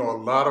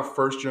lot of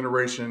first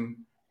generation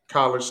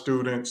college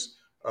students,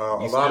 a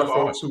lot of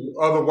folks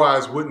who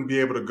otherwise wouldn't be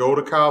able to go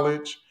to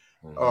college.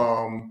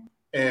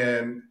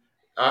 And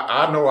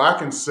I know I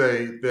can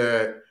say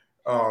that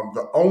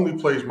the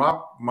only place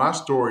my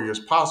story is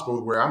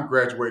possible where I'm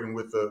graduating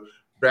with a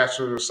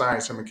Bachelor of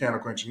Science in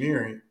Mechanical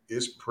Engineering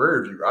is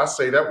Prairie View. I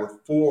say that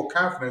with full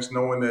confidence,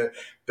 knowing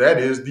that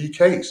is the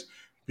case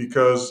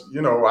because,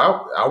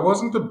 I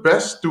wasn't the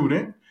best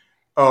student,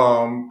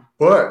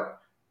 but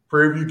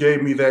Prairie View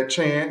gave me that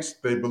chance.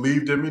 They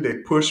believed in me. They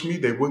pushed me.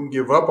 They wouldn't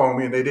give up on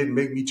me, and they didn't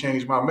make me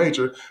change my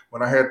major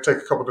when I had to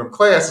take a couple of them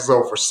classes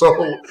over. So,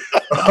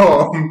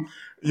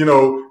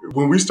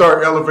 when we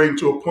start elevating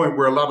to a point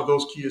where a lot of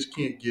those kids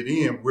can't get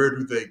in, where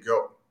do they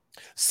go?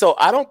 So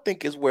I don't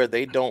think it's where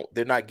they're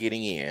not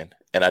getting in.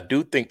 And I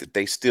do think that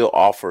they still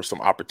offer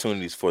some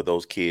opportunities for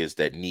those kids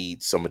that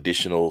need some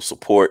additional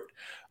support.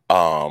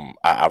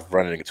 I've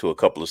run into a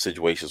couple of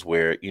situations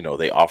where,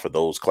 they offer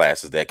those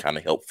classes that kind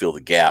of help fill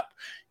the gap.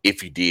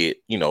 If you did,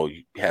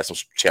 you had some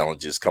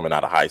challenges coming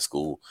out of high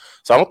school.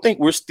 So I don't think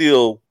we're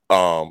still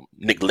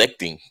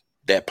neglecting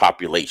that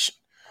population.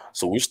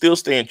 So we're still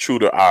staying true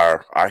to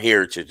our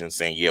heritage and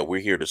saying, yeah,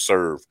 we're here to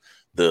serve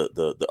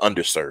the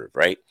underserved,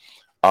 right?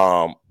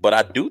 But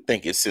I do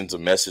think it sends a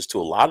message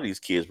to a lot of these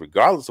kids,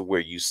 regardless of where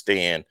you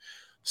stand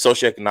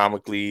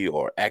socioeconomically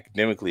or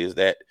academically, is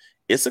that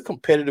it's a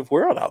competitive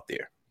world out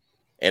there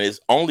and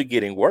it's only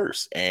getting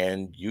worse.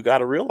 And you got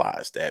to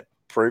realize that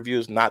Prairie View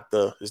is not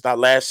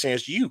last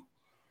chance That's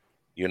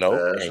and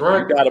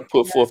right. You got to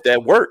put forth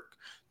that work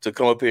to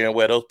come up here and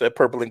wear that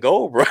purple and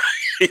gold, bro.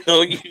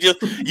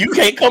 You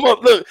can't come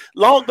up. Look,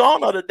 long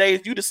gone are the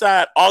days you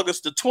decide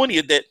August the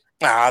 20th that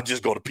I'll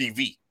just go to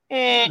PV.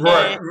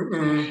 Right.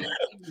 Mm-mm.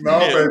 No,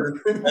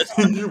 baby.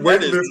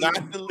 That is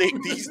not the lick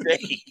these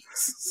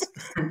days.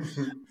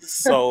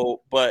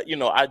 So, but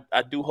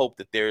I do hope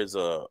that there is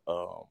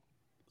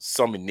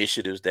some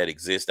initiatives that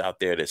exist out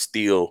there that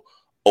still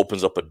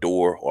opens up a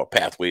door or a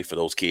pathway for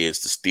those kids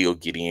to still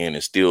get in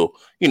and still,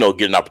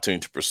 get an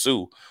opportunity to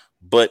pursue.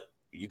 But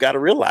you got to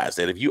realize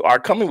that if you are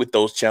coming with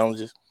those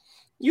challenges,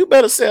 you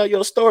better sell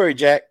your story,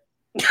 Jack.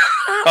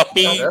 I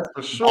mean, that's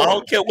for sure. I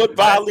don't care what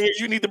violins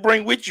you need to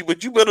bring with you,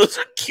 but you better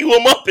cue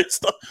them up and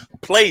stuff.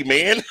 Play,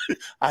 man.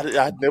 I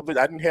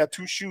didn't have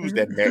two shoes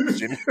that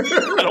matched. I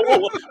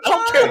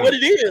don't care what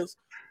it is,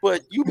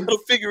 but you better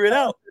figure it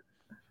out.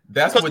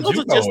 That's what those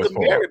you are just the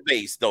for.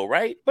 merit-based, though,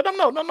 right? But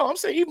I'm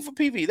saying even for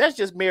PV, that's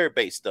just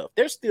merit-based stuff.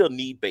 There's still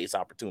need-based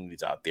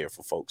opportunities out there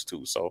for folks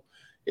too. So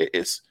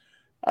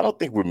I don't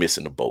think we're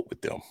missing the boat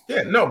with them.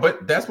 Yeah, no,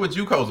 but that's what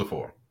JUCOs are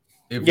for.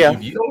 If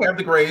you don't have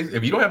the grades,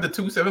 if you don't have the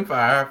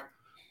 275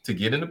 to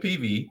get into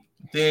PV,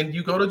 then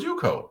you go to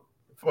JUCO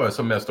for a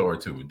semester or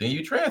two. Then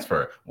you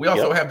transfer. We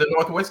also have the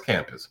Northwest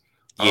campus,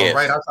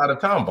 right outside of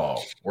Tomball,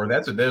 where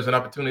there's an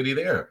opportunity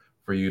there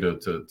for you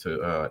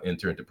to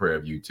enter into Prairie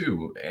View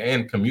too,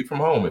 and commute from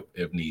home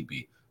if need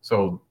be.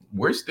 So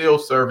we're still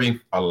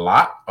serving a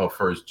lot of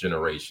first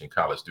generation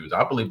college students.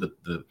 I believe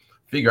that the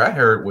figure I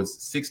heard was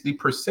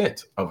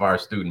 60% of our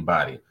student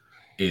body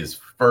is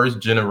first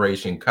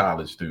generation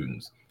college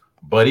students.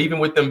 But even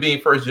with them being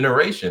first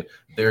generation,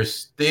 they're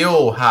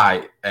still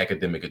high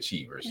academic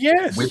achievers.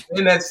 Yes.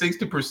 Within that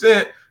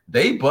 60%,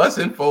 they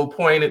busting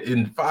 4.0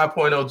 and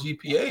 5.0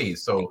 GPAs.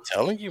 So I'm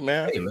telling you,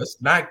 man. Hey,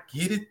 let's not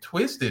get it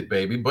twisted,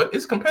 baby. But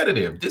it's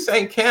competitive. This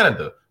ain't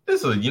Canada.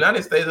 This is the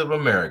United States of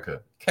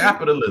America.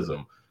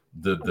 Capitalism.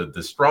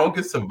 The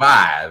strongest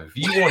survive. If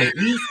you want to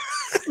eat,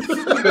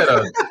 you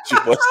better.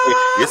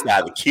 It's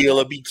either kill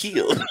or be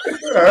killed.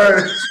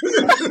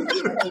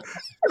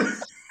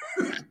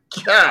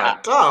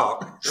 God,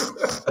 dog.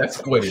 That's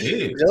what it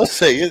is. They'll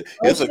say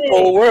it's a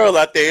cold world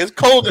out there. It's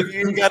cold if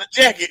you ain't got a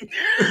jacket.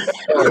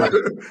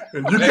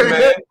 And you Hey, can't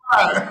man,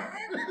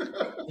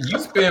 get you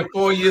spend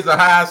 4 years of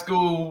high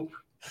school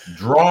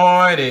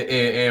drawing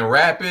and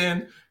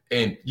rapping,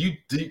 and you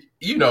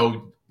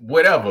know,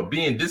 whatever,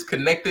 being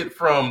disconnected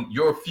from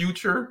your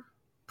future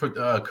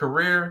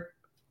career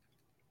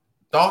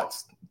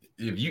thoughts.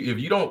 If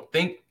you don't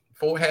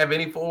have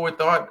any forward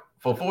thought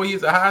for 4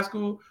 years of high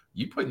school,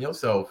 you putting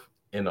yourself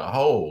in a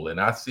hole. And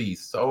I see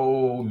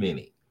so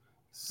many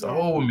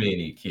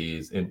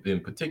kids, in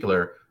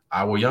particular,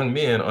 our young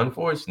men,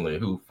 unfortunately,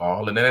 who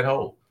fall in that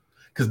hole.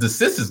 Because the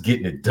sisters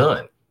getting it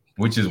done,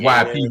 which is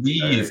why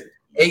PB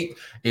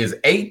is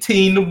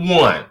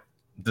 18-1.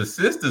 The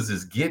sisters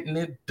is getting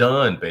it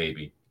done,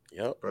 baby.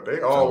 Yep. But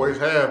they always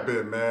have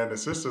been, man. The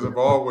sisters have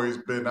always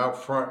been out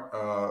front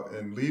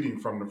and leading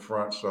from the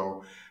front.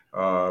 So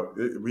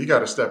we got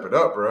to step it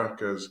up, bro.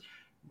 Because,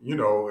 you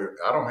know,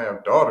 I don't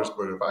have daughters,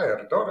 but if I had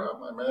a daughter, I'm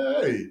like,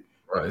 man, hey.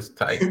 Bro, it's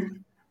tight.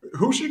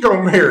 Who she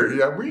going to marry?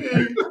 Yeah, we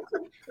ain't.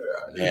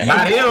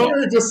 Not him.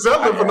 We ain't just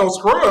settling for no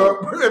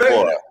scrub.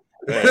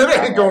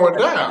 It ain't going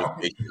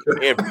down.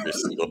 Every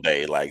single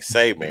day, like,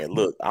 say, man,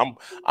 look, I'm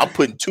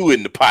putting 2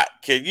 in the pot.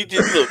 Can you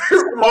just look?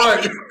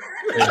 Right.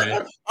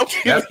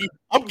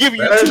 I'm giving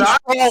you 2 strong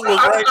ones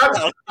right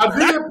now. I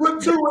did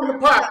put 2 in the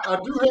pot. I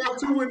do have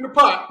 2 in the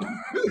pot.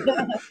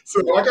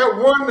 So I got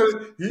one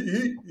that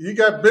he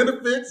got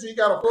benefits. He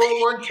got a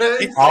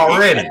 401k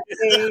Already.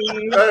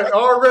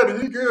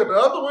 Already, he good. The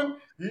other one,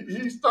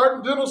 he's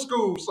starting dental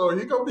school, so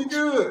he gonna be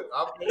good.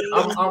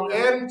 I'm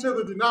adding to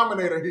the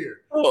denominator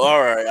here. Oh,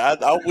 all right,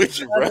 I'm with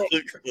you, brother.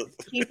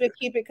 Keep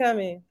it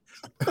coming.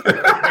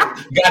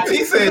 Got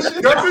T said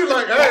shit. Got T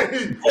like,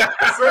 hey,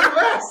 say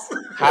less.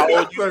 How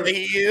old you think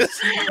he is?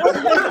 He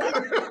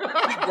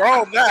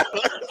grown now.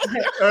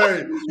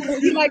 Hey,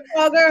 You like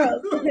tall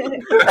girls.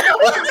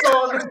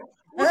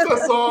 What's that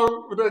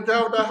song with that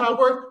guy with that high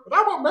voice? But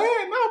I'm a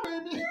man now,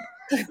 baby.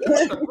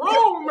 That's a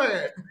grown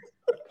man.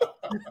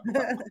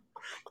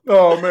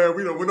 Oh man,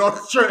 we done went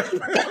off the track.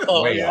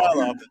 Oh,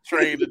 y'all off the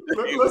train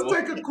today. Let's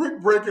take a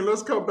quick break and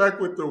let's come back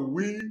with the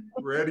We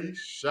Ready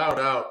shout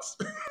outs.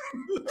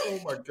 Oh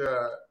my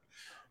God.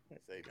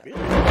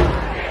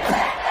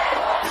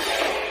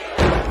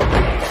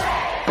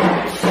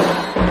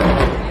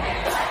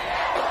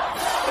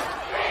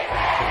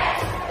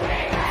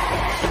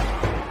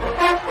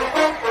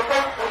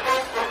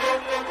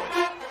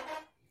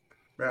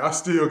 Man, I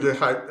still get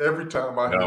hyped every time I hear